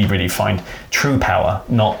really, really find true power,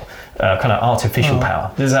 not kind of artificial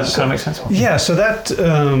power. Does that kind of make sense? Yeah, so that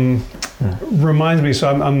reminds me, so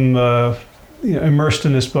I'm immersed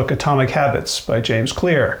in this book, Atomic Habits by James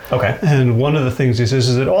Clear. Okay. And one of the things he says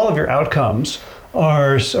is that all of your outcomes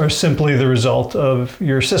are simply the result of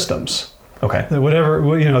your systems. Okay. That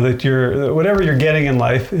whatever you're getting in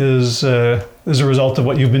life is a result of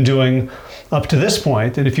what you've been doing up to this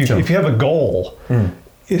point. And if you have a goal,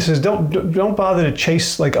 he says don't bother to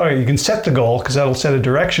chase, like, all right, you can set the goal because that'll set a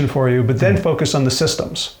direction for you, but then focus on the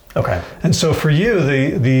systems. Okay. And so for you,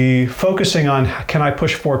 the focusing on can I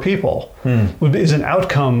push 4 people is an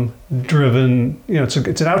outcome driven, it's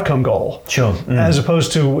an outcome goal. Sure. As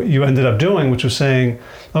opposed to what you ended up doing, which was saying,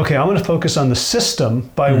 okay, I'm going to focus on the system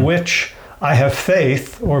by which I have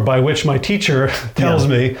faith, or by which my teacher tells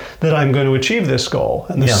me that I'm going to achieve this goal.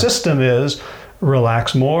 And the system is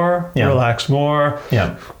relax more,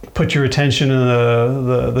 put your attention in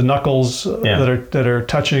the knuckles that are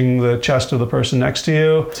touching the chest of the person next to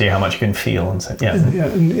you. See how much you can feel and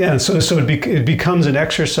say, So it becomes an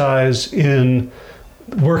exercise in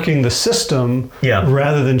working the system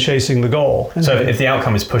rather than chasing the goal. So if the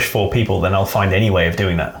outcome is push 4 people, then I'll find any way of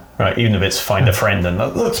doing that. Right, even if it's find a friend and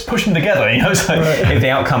let's push them together. So if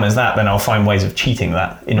the outcome is that, then I'll find ways of cheating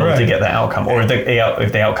that in order to get that outcome. Or if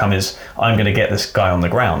the outcome is I'm going to get this guy on the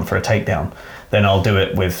ground for a takedown, then I'll do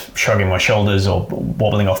it with shrugging my shoulders or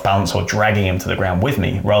wobbling off balance or dragging him to the ground with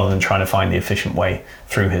me, rather than trying to find the efficient way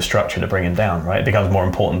through his structure to bring him down. Right, it becomes more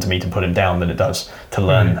important to me to put him down than it does to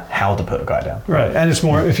learn how to put a guy down. Right, and it's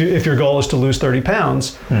more if your goal is to lose 30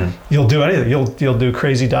 pounds, you'll do anything. You'll do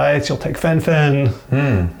crazy diets. You'll take fen-phen.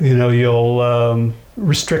 You'll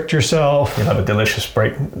restrict yourself. You'll have a delicious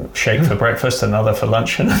shake for breakfast, another for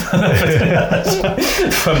lunch, and another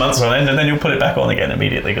for months on end, and then you'll put it back on again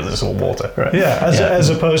immediately because it's all water. Right? Yeah, as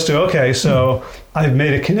opposed to, okay, so I've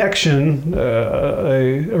made a connection,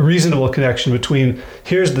 a reasonable connection between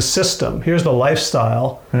here's the system, here's the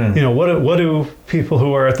lifestyle. What do people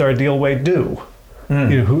who are at their ideal weight do?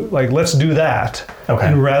 Let's do that. Okay.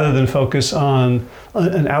 And rather than focus on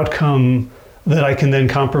an outcome that I can then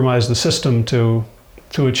compromise the system to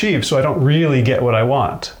achieve, so I don't really get what I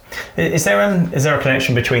want. Is there a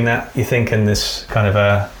connection between that, you think, and this kind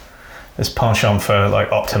of this penchant for like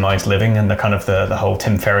optimized living and the kind of the whole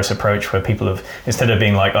Tim Ferriss approach, where people have, instead of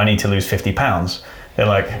being like I need to lose 50 pounds, They're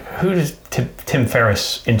like, who does Tim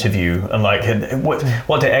Ferriss interview? And like,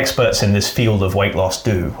 what do experts in this field of weight loss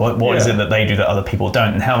do? What is it that they do that other people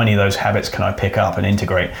don't? And how many of those habits can I pick up and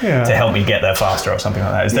integrate to help me get there faster or something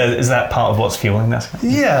like that? Is that part of what's fueling this?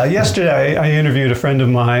 Yeah. Yesterday I interviewed a friend of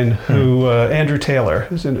mine who, Andrew Taylor,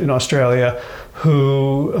 who's in Australia,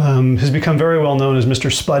 who has become very well known as Mr.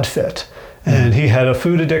 Spudfit. And he had a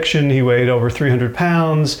food addiction. He weighed over 300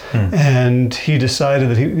 pounds. And he decided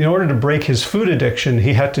that in order to break his food addiction,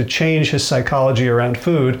 he had to change his psychology around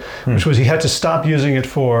food, which was he had to stop using it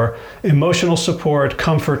for emotional support,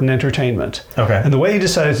 comfort, and entertainment. Okay. And the way he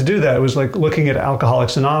decided to do that was like looking at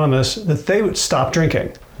Alcoholics Anonymous, that they would stop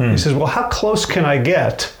drinking. He says, well, how close can I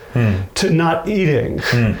get to not eating?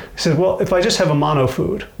 He said, well, if I just have a mono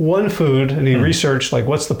food, one food, and he researched like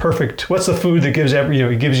what's the food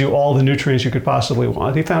that gives you all the nutrients you could possibly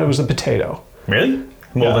want. He found it was the potato. Really?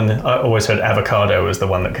 More than I always heard avocado was the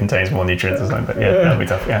one that contains more nutrients or something, but that'd be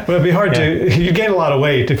tough. Yeah. Well, it'd be hard to. You gain a lot of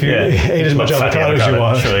weight if you ate as much avocado as you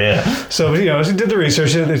want. Sure, yeah. So he did the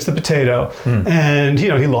research. It's the potato, and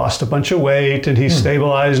he lost a bunch of weight, and he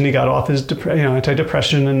stabilized, and he got off his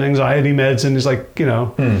antidepressant and anxiety meds, and he's like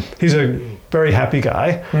he's a very happy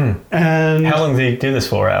guy. And how long did he do this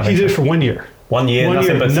for? He did it for 1 year. 1 year,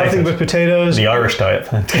 nothing but potatoes. The Irish diet.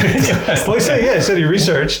 Well, he said he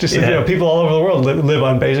researched. He said, people all over the world live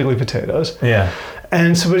on basically potatoes. Yeah.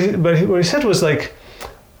 And so, what he said was like,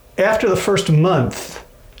 after the first month,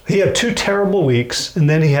 he had 2 terrible weeks, and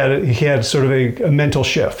then he had sort of a mental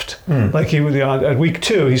shift. Like at week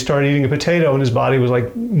 2, he started eating a potato, and his body was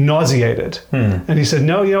like nauseated. And he said,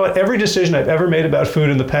 no, you know what? Every decision I've ever made about food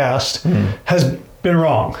in the past has been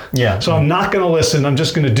wrong. Yeah. So I'm not going to listen. I'm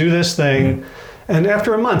just going to do this thing. And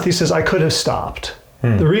after a month, he says, I could have stopped.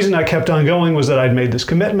 The reason I kept on going was that I'd made this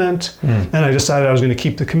commitment, and I decided I was going to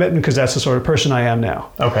keep the commitment because that's the sort of person I am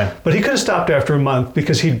now. Okay. But he could have stopped after a month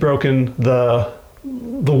because he'd broken the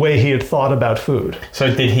way he had thought about food.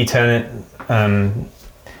 So did he turn it?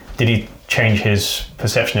 Did he change his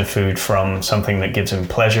perception of food from something that gives him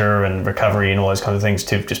pleasure and recovery and all those kinds of things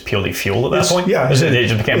to just purely fuel at that point? Yeah. It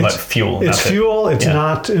just became like fuel. It's fuel. It's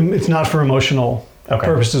not for emotional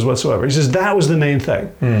purposes whatsoever. He says that was the main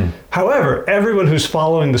thing. However, everyone who's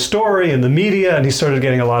following the story and the media, and he started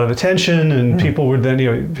getting a lot of attention, and people were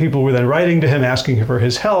then writing to him asking for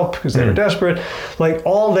his help because they were desperate. Like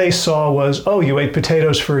all they saw was, oh, you ate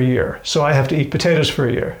potatoes for a year, so I have to eat potatoes for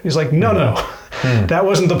a year. He's like, no. That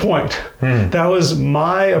wasn't the point. That was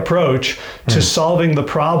my approach to solving the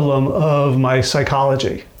problem of my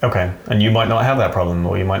psychology. Okay, and you might not have that problem,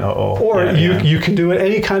 or you might not, you can do it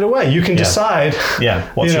any kind of way. You can decide. Yeah,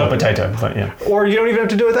 what's your potato? Or you don't even have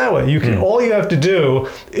to do it that way. You can. All you have to do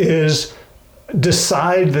is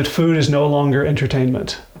decide that food is no longer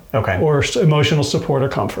entertainment. Okay. Or emotional support or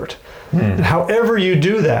comfort. And however you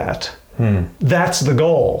do that, that's the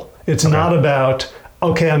goal. It's not about,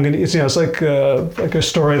 okay, I'm going to, it's like a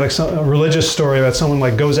story, like a religious story about someone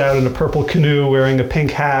like goes out in a purple canoe wearing a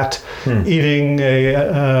pink hat, eating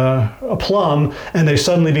a plum, and they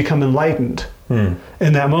suddenly become enlightened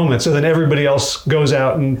in that moment. So then everybody else goes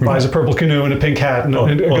out and buys a purple canoe and a pink hat. And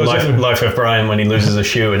goes Life of Brian when he loses a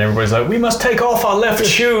shoe and everybody's like, we must take off our left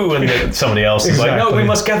shoe. And then somebody else is like, no, we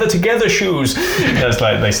must gather together shoes. It's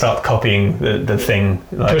like they start copying the thing.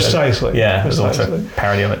 Like Precisely. There's also a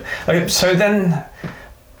parody of it. Okay, so then...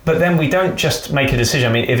 But then we don't just make a decision.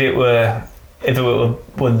 I mean, if it were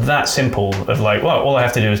that simple of like, well, all I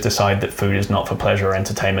have to do is decide that food is not for pleasure or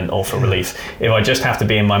entertainment or for relief. If I just have to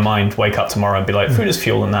be in my mind, wake up tomorrow and be like, food is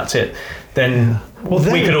fuel and that's it, then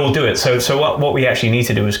we could all do it. So what we actually need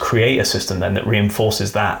to do is create a system then that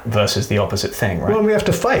reinforces that versus the opposite thing, right? Well, we have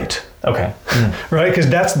to fight. Okay. Right? Because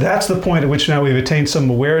that's the point at which now we've attained some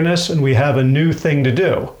awareness and we have a new thing to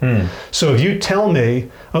do. So if you tell me,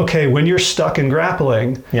 okay, when you're stuck in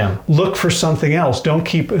grappling, look for something else. Don't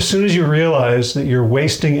keep, as soon as you realize that you're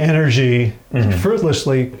wasting energy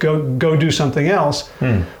fruitlessly, go do something else.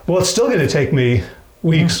 Well, it's still going to take me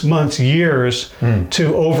weeks, months, years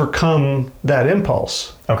to overcome that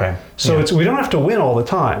impulse. Okay. So we don't have to win all the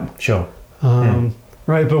time. Sure.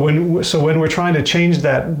 Right, but when we're trying to change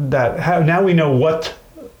that now we know what,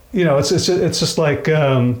 it's just like,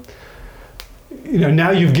 now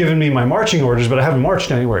you've given me my marching orders, but I haven't marched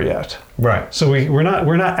anywhere yet. Right. So we're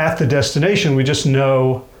not at the destination. We just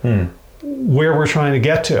know where we're trying to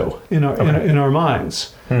get to in our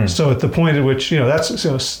minds. So at the point at which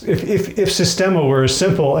if Systema were as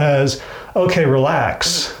simple as, okay,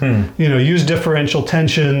 relax, use differential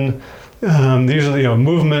tension. usually,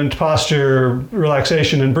 movement, posture,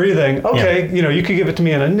 relaxation, and breathing. Okay, you could give it to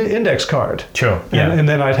me in an index card. Sure. Yeah. And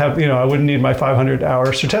then I'd have, I wouldn't need my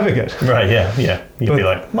 500-hour certificate. Right. Yeah. You'd be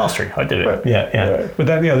like, mastery. I did it. Right, Yeah. Right. But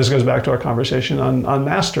then, this goes back to our conversation on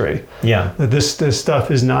mastery. Yeah. That this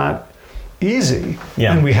stuff is not easy.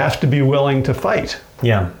 Yeah. And we have to be willing to fight.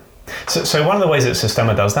 Yeah. So one of the ways that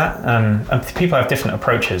Systema does that, and people have different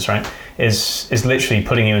approaches, right, is literally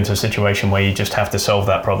putting you into a situation where you just have to solve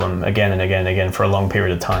that problem again and again and again for a long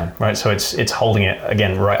period of time, right? So it's holding it,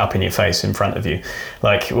 again, right up in your face in front of you.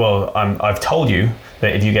 Like, well, I've told you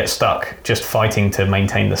that if you get stuck just fighting to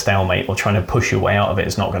maintain the stalemate or trying to push your way out of it,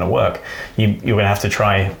 it's not going to work. You're going to have to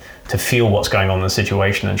try to feel what's going on in the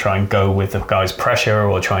situation and try and go with the guy's pressure,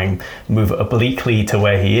 or try and move obliquely to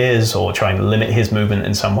where he is, or try and limit his movement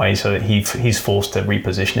in some way so that he's forced to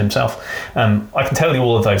reposition himself. I can tell you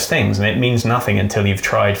all of those things, and it means nothing until you've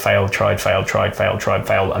tried, failed,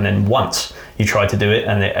 and then once you tried to do it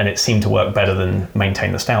and it seemed to work better than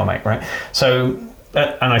maintain the stalemate, right? So,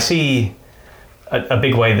 and I see a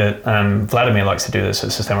big way that Vladimir likes to do this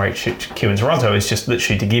at Systema HQ in Toronto is just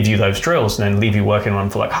literally to give you those drills and then leave you working on them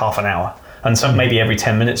for like half an hour. And so maybe every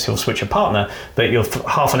 10 minutes he'll switch a partner, but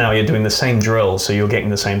half an hour you're doing the same drill, so you're getting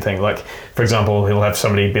the same thing. Like, for example, he'll have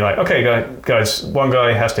somebody be like, okay, guys, one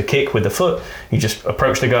guy has to kick with the foot. You just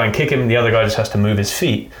approach the guy and kick him. The other guy just has to move his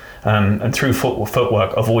feet. And through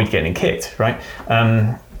footwork, avoid getting kicked, right?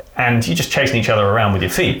 And you're just chasing each other around with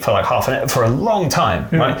your feet for like for a long time,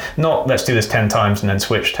 right? Not let's do this 10 times and then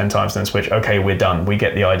switch, 10 times and then switch. Okay, we're done. We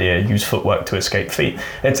get the idea. Use footwork to escape feet.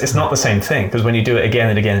 It's not the same thing, because when you do it again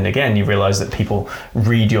and again and again, you realize that people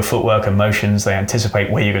read your footwork and motions. They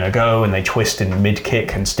anticipate where you're going to go, and they twist in mid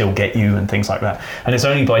kick and still get you and things like that. And it's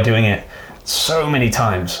only by doing it so many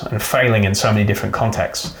times and failing in so many different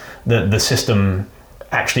contexts that the system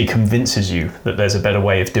actually convinces you that there's a better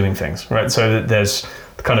way of doing things, right? So that there's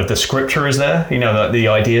kind of the scripture is there, the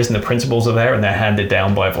ideas and the principles are there, and they're handed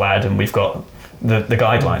down by Vlad, and we've got the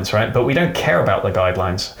guidelines, right? But we don't care about the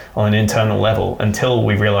guidelines on an internal level until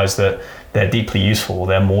we realize that they're deeply useful,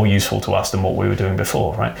 they're more useful to us than what we were doing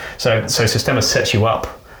before, right? So Systema sets you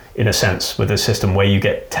up, in a sense, with a system where you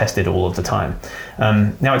get tested all of the time.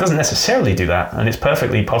 Now, it doesn't necessarily do that, and it's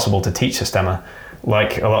perfectly possible to teach Systema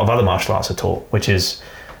like a lot of other martial arts are taught, which is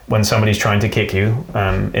when somebody's trying to kick you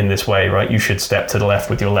in this way, right, you should step to the left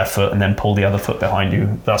with your left foot and then pull the other foot behind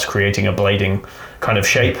you, thus creating a blading kind of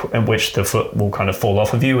shape in which the foot will kind of fall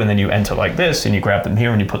off of you, and then you enter like this and you grab them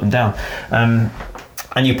here and you put them down.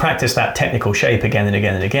 And you practice that technical shape again and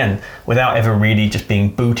again and again without ever really just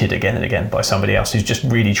being booted again and again by somebody else who's just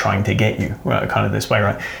really trying to get you, right, kind of this way,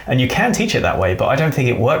 right? And you can teach it that way, but I don't think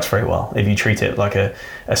it works very well if you treat it like a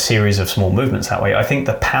series of small movements that way. I think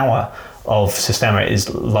the power of Systema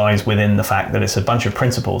lies within the fact that it's a bunch of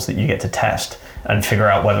principles that you get to test and figure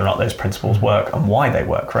out whether or not those principles work and why they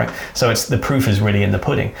work, right? So the proof is really in the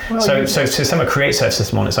pudding. Well, so Systema creates that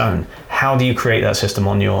system on its own. How do you create that system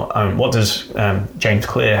on your own? What does James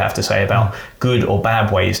Clear have to say about good or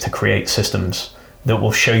bad ways to create systems that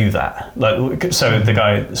will show you that? So the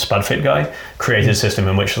guy, Spudfit guy, created a system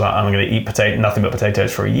in which I'm going to eat nothing but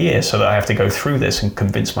potatoes for a year so that I have to go through this and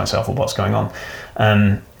convince myself of what's going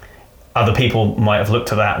on. Other people might have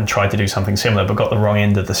looked at that and tried to do something similar but got the wrong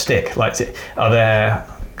end of the stick. Are there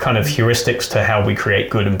kind of heuristics to how we create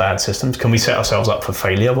good and bad systems? Can we set ourselves up for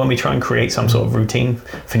failure when we try and create some sort of routine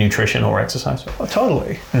for nutrition or exercise? Oh,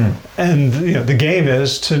 totally. And the game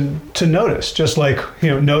is to notice, just like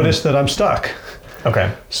notice that I'm stuck.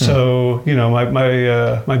 Okay. So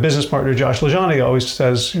my business partner Josh Lajani always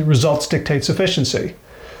says results dictate sufficiency.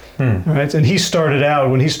 Right, and when he started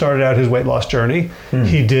out his weight loss journey,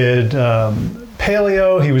 he did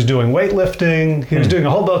paleo. He was doing weightlifting. He was doing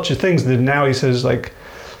a whole bunch of things that now he says I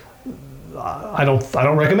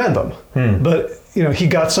don't recommend them. But he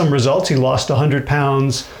got some results. He lost 100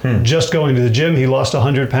 pounds just going to the gym. He lost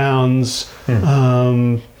 100 pounds.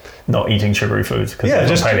 Not eating sugary foods.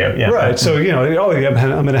 Just paleo. Yeah. Right. So I'm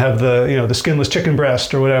going to have the skinless chicken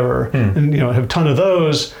breast or whatever, and have a ton of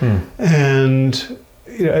those, and.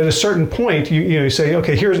 At a certain point, you say,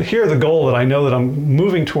 okay, here's the goal that I know that I'm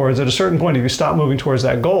moving towards. At a certain point, if you stop moving towards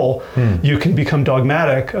that goal, you can become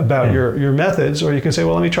dogmatic about your methods, or you can say,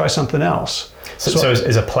 well, let me try something else. So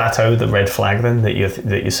is a plateau the red flag then that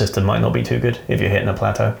your system might not be too good if you're hitting a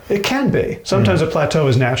plateau? It can be. Sometimes a plateau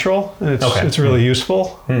is natural and it's really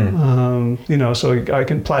useful. So I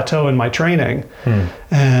can plateau in my training,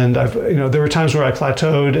 and there were times where I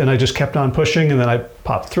plateaued and I just kept on pushing and then I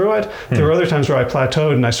popped through it. There were other times where I plateaued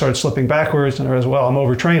and I started slipping backwards, and I was, I'm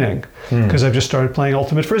overtraining because I've just started playing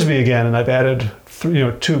Ultimate Frisbee again, and I've added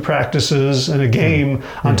 2 practices and a game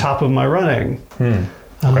on top of my running.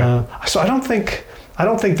 Okay. So I don't think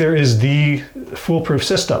there is the foolproof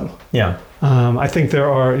system. Yeah. I think there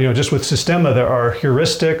are, just with Systema, there are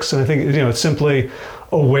heuristics, and I think, it's simply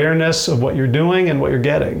awareness of what you're doing and what you're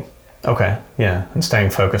getting. Okay. Yeah. And staying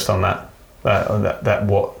focused on that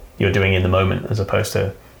what you're doing in the moment, as opposed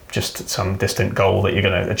to just some distant goal that you're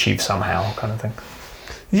going to achieve somehow, kind of thing.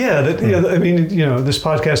 Yeah, this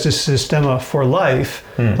podcast is Systema for life.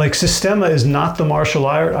 Like, Systema is not the martial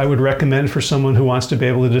art I would recommend for someone who wants to be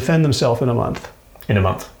able to defend themselves in a month. In a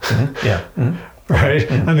month. Mm-hmm. Yeah. Mm-hmm. Right?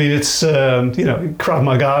 Mm-hmm. I mean, it's, Krav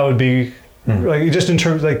Maga would be, like, just in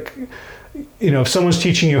terms, like, if someone's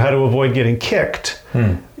teaching you how to avoid getting kicked,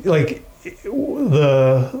 like,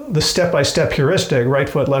 the step-by-step heuristic, right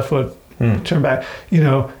foot, left foot, turn back,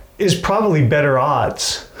 is probably better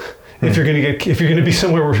odds. If you're going to be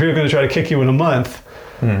somewhere where people are going to try to kick you in a month,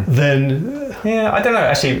 then I don't know.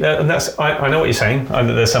 Actually, I know what you're saying.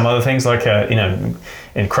 There's some other things like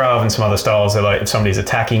in Krav and some other styles, they're like, if somebody's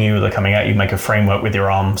attacking you, they're coming at you, make a framework with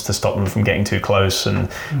your arms to stop them from getting too close, and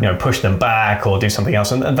push them back or do something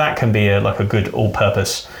else, and that can be a good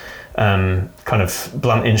all-purpose kind of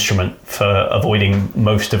blunt instrument for avoiding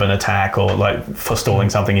most of an attack, or like forestalling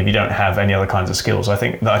something if you don't have any other kinds of skills. I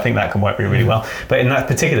think that can work really well. But in that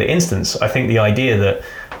particular instance, I think the idea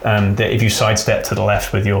that if you sidestep to the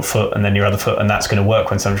left with your foot and then your other foot, and that's going to work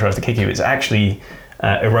when someone tries to kick you, it's actually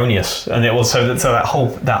erroneous. And it also, so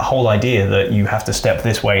that whole idea that you have to step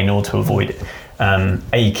this way in order to avoid it.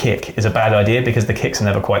 A kick is a bad idea, because the kicks are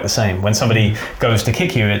never quite the same. When somebody goes to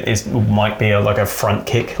kick you, it might be like a front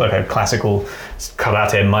kick, like a classical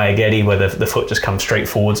karate maegeri, where the foot just comes straight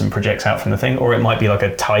forwards and projects out from the thing, or it might be like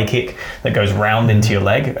a Thai kick that goes round into your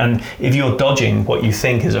leg. And if you're dodging what you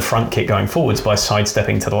think is a front kick going forwards by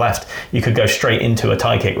sidestepping to the left, you could go straight into a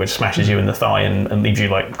Thai kick, which smashes you in the thigh and leaves you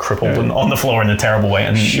like crippled and on the floor in a terrible way,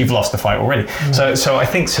 and you've lost the fight already. So I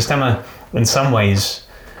think Systema in some ways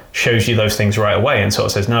shows you those things right away, and sort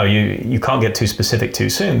of says, no, you can't get too specific too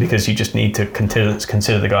soon, because you just need to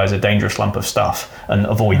consider the guy as a dangerous lump of stuff and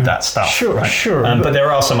avoid that stuff. Sure, right? Sure. But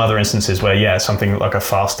there are some other instances where, something like a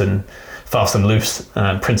fast and loose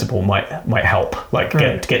principle might help. Like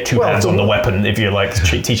get two hands on the weapon if you're like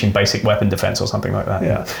teaching basic weapon defense or something like that.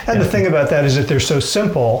 Yeah. And the thing about that is that they're so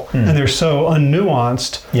simple and they're so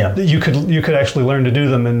unnuanced that you could actually learn to do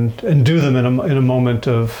them and do them in a moment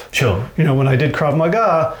of. Sure. When I did Krav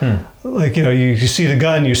Maga, like you see the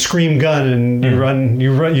gun, you scream gun, and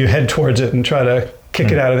you head towards it and try to kick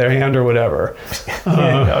it out of their hand or whatever.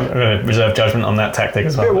 I'm going to reserve judgment on that tactic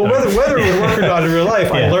as well. Yeah, well, whether it would work or not in real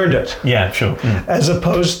life, I learned it. Yeah, sure. As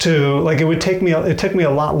opposed to, like, it took me a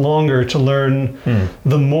lot longer to learn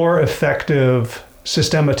the more effective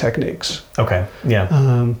Systema techniques. Okay,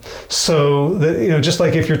 yeah. So that, just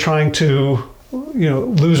like if you're trying to,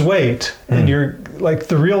 lose weight, and you're like,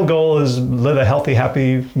 the real goal is live a healthy,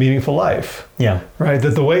 happy, meaningful life. Yeah. Right?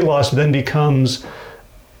 That the weight loss then becomes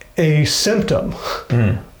a symptom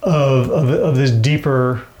of this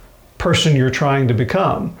deeper person you're trying to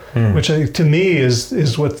become, which to me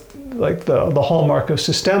is what, like, the hallmark of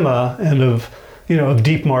Systema and of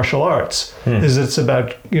deep martial arts, is it's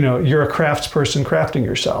about, you're a craftsperson crafting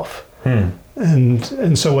yourself,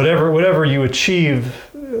 and so whatever you achieve,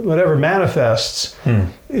 whatever manifests,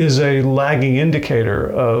 is a lagging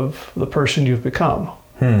indicator of the person you've become.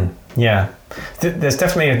 Yeah, there's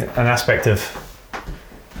definitely an aspect of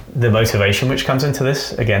the motivation which comes into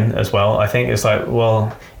this again as well. I think it's like,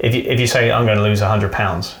 well, if you say I'm going to lose 100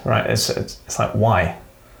 pounds, right? It's like, why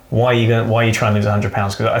are you trying to lose 100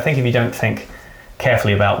 pounds? Because I think if you don't think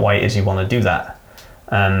carefully about why it is you want to do that,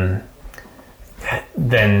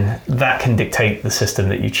 then that can dictate the system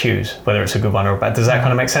that you choose, whether it's a good one or a bad. Does that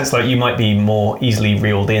kind of make sense? Like, you might be more easily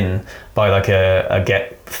reeled in by like a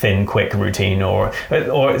get thin quick routine, or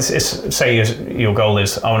say your goal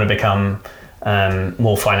is, I want to become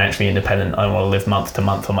more financially independent. I want to live month to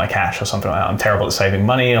month on my cash or something like that. I'm terrible at saving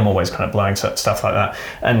money. I'm always kind of blowing stuff like that.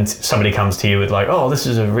 And somebody comes to you with like, oh, this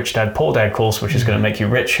is a Rich Dad Poor Dad course, which is going to make you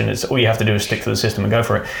rich, and it's all you have to do is stick to the system and go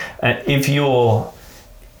for it. And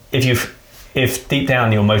if deep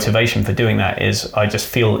down your motivation for doing that is, I just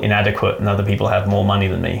feel inadequate and other people have more money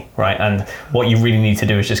than me, right? And what you really need to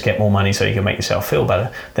do is just get more money so you can make yourself feel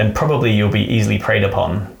better, then probably you'll be easily preyed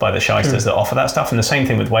upon by the shysters that offer that stuff. And the same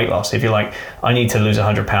thing with weight loss. If you're like, I need to lose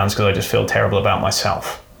 100 pounds because I just feel terrible about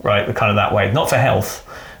myself, right? Kind of that way, not for health.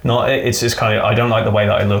 It's just kind of, I don't like the way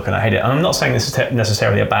that I look and I hate it. And I'm not saying this is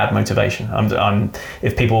necessarily a bad motivation.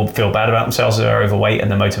 If people feel bad about themselves, they're overweight, and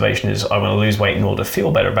the motivation is, I want to lose weight in order to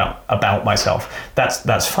feel better about myself,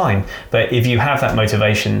 that's fine. But if you have that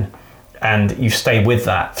motivation and you stay with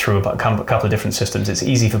that through a couple of different systems, it's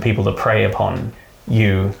easy for people to prey upon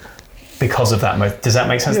you because of that. Does that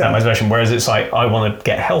make sense? That motivation. Whereas it's like, I want to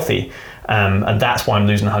get healthy, and that's why I'm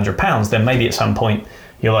losing 100 pounds. Then maybe at some point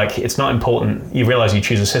you're like, it's not important. You realize you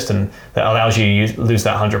choose a system that allows you to lose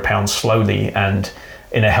that 100 pounds slowly and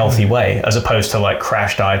in a healthy way, as opposed to like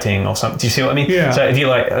crash dieting or something. Do you see what I mean? Yeah. So if you're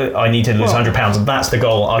like, I need to lose 100 pounds and that's the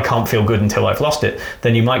goal, I can't feel good until I've lost it,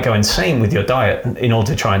 then you might go insane with your diet in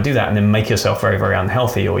order to try and do that, and then make yourself very, very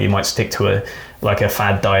unhealthy. Or you might stick to a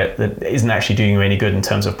fad diet that isn't actually doing you any good in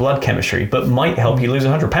terms of blood chemistry, but might help you lose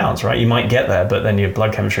 100 pounds, right? You might get there, but then your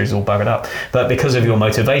blood chemistry is all buggered up. But because of your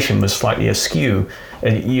motivation was slightly askew,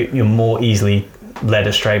 you're more easily led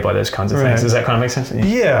astray by those kinds of things. Does that kind of make sense?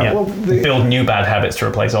 Yeah. Well, build new bad habits to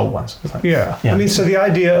replace old ones. Yeah. I mean, so the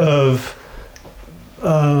idea of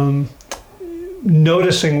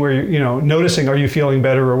noticing noticing, are you feeling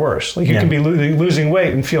better or worse? Like you can be losing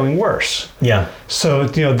weight and feeling worse. Yeah. So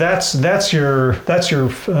that's your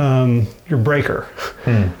breaker.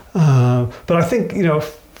 But I think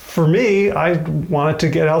for me, I wanted to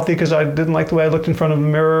get healthy because I didn't like the way I looked in front of a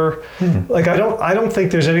mirror. Like I don't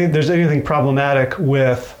think there's anything problematic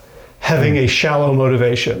with having a shallow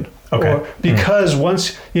motivation. Okay. Because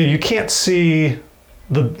once you can't see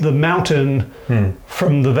the mountain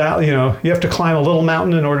from the valley, you have to climb a little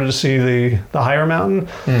mountain in order to see the higher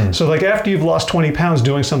mountain. So like after you've lost 20 pounds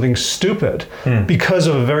doing something stupid because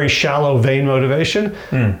of a very shallow, vain motivation,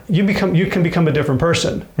 you can become a different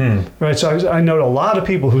person, right? So I know a lot of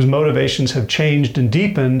people whose motivations have changed and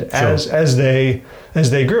deepened as they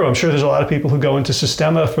grew. I'm sure there's a lot of people who go into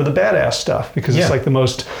Systema for the badass stuff because it's like the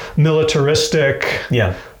most militaristic.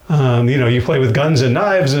 Yeah. You play with guns and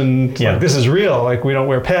knives, and like, this is real. Like we don't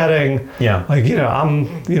wear padding. Yeah. Like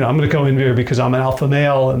I'm going to go in here because I'm an alpha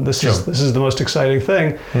male, and this is the most exciting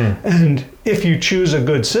thing. And if you choose a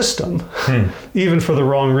good system, even for the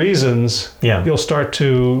wrong reasons, you'll start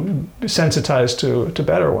to sensitize to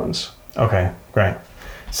better ones. Okay, great.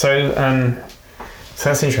 So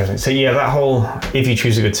that's interesting. So that whole, if you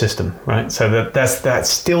choose a good system, right? So that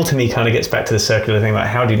still to me kind of gets back to the circular thing, like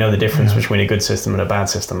how do you know the difference between a good system and a bad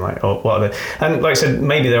system? Like, or what are they? And like I said,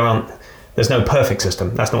 maybe there's no perfect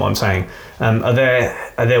system. That's not what I'm saying. Are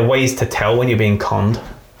there ways to tell when you're being conned?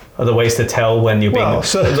 Are there ways to tell when you're being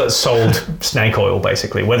sold snake oil,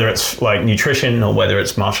 basically, whether it's like nutrition or whether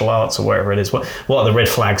it's martial arts or wherever it is? What are the red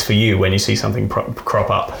flags for you when you see something crop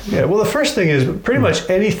up? Yeah, well, the first thing is pretty much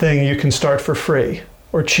anything you can start for free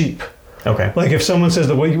or cheap. Okay. Like if someone says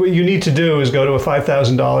that what you need to do is go to a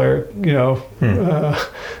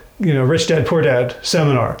 $5,000, Rich Dad Poor Dad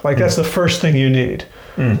seminar. Like that's the first thing you need.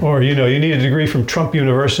 Or you need a degree from Trump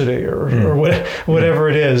University or whatever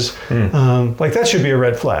it is. Like that should be a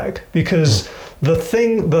red flag because the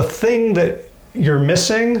thing that you're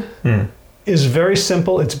missing is very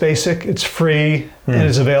simple. It's basic. It's free and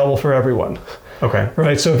it's available for everyone. Okay.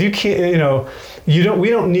 Right. So if you can't, we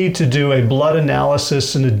don't need to do a blood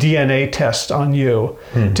analysis and a DNA test on you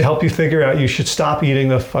to help you figure out you should stop eating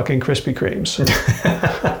the fucking Krispy Kremes.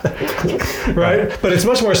 Right? But it's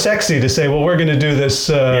much more sexy to say, well, we're going to do this,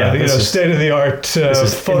 state-of-the-art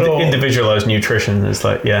photo. Individualized nutrition is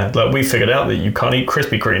like we figured out that you can't eat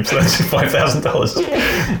Krispy Kremes, so that's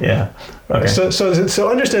 $5,000. Yeah. Okay. So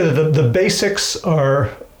understand that the basics are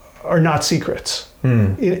not secrets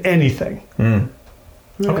in anything.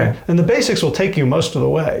 Okay. And the basics will take you most of the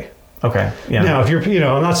way. Okay. Yeah. Now, if you're,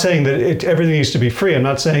 I'm not saying that everything needs to be free. I'm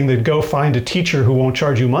not saying that go find a teacher who won't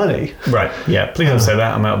charge you money. Right. Yeah. Please don't say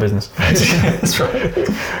that. I'm out of business. That's right.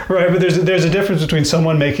 Right. But there's a difference between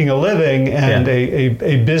someone making a living and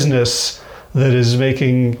a business that is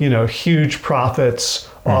making, huge profits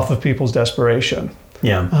off of people's desperation.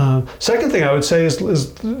 Yeah. Second thing I would say is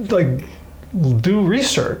like do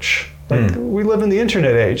research. Like we live in the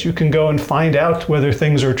internet age. You can go and find out whether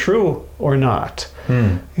things are true or not.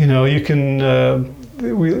 You can,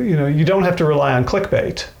 you don't have to rely on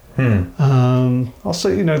clickbait.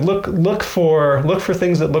 Also, look for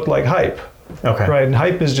things that look like hype. Okay. Right, and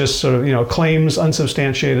hype is just sort of claims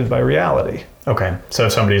unsubstantiated by reality. Okay, so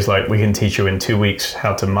if somebody's like, we can teach you in 2 weeks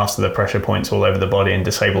how to master the pressure points all over the body and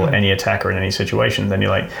disable any attacker in any situation, then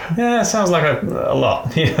you're like, yeah, sounds like a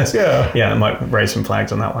lot. Yeah, it might raise some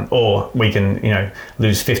flags on that one. Or we can,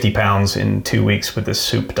 lose 50 pounds in 2 weeks with this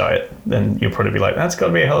soup diet. Then you'll probably be like, that's got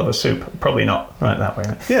to be a hell of a soup. Probably not, right, that way.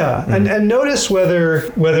 Right? Yeah, and notice whether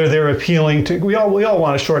they're appealing to. We all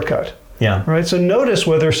want a shortcut. Yeah. Right. So notice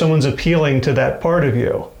whether someone's appealing to that part of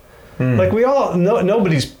you. Like we all,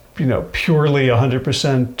 nobody's purely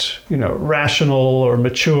 100% rational or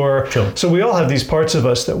mature. Sure. So we all have these parts of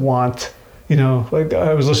us that want like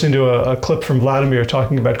I was listening to a clip from Vladimir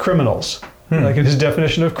talking about criminals. Like his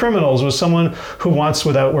definition of criminals was someone who wants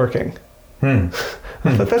without working.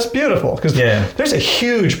 But that's beautiful because there's a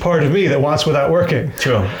huge part of me that wants without working.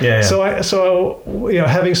 Sure. Yeah. So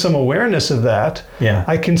having some awareness of that,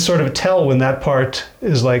 I can sort of tell when that part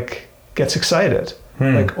is like gets excited.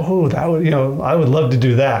 Like, oh, that would I would love to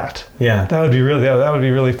do that. Yeah. That would be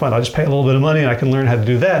really fun. I'll just pay a little bit of money and I can learn how to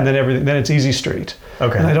do that, and then it's easy street.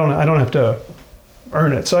 Okay. And I don't have to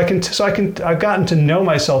earn it. So I've gotten to know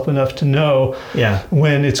myself enough to know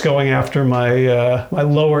when it's going after my my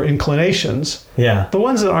lower inclinations. Yeah. The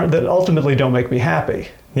ones that ultimately don't make me happy.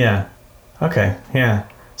 Yeah. Okay. Yeah.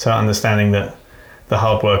 So understanding that the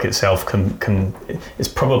hard work itself is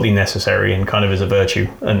probably necessary and kind of is a virtue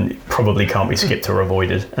and probably can't be skipped or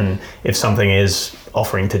avoided. And if something is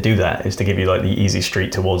offering to do that, is to give you like the easy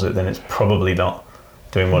street towards it, then it's probably not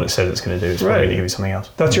doing what it says it's going to do. It's probably going to give you something else.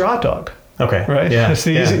 That's your hot dog. Okay. Right? Yeah. It's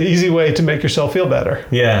the easy way to make yourself feel better.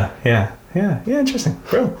 Yeah. Interesting.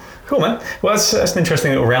 Cool, man. Well, that's an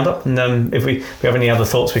interesting little roundup. And if we have any other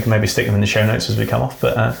thoughts, we can maybe stick them in the show notes as we come off.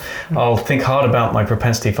 But I'll think hard about my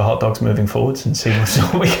propensity for hot dogs moving forwards and see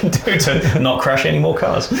what we can do to not crash any more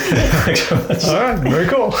cars. All right. Very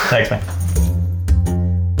cool. Thanks, man.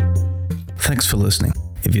 Thanks for listening.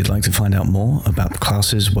 If you'd like to find out more about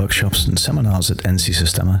classes, workshops, and seminars at NC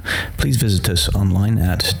Sistema, please visit us online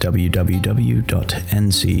at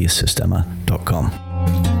www.ncsistema.com.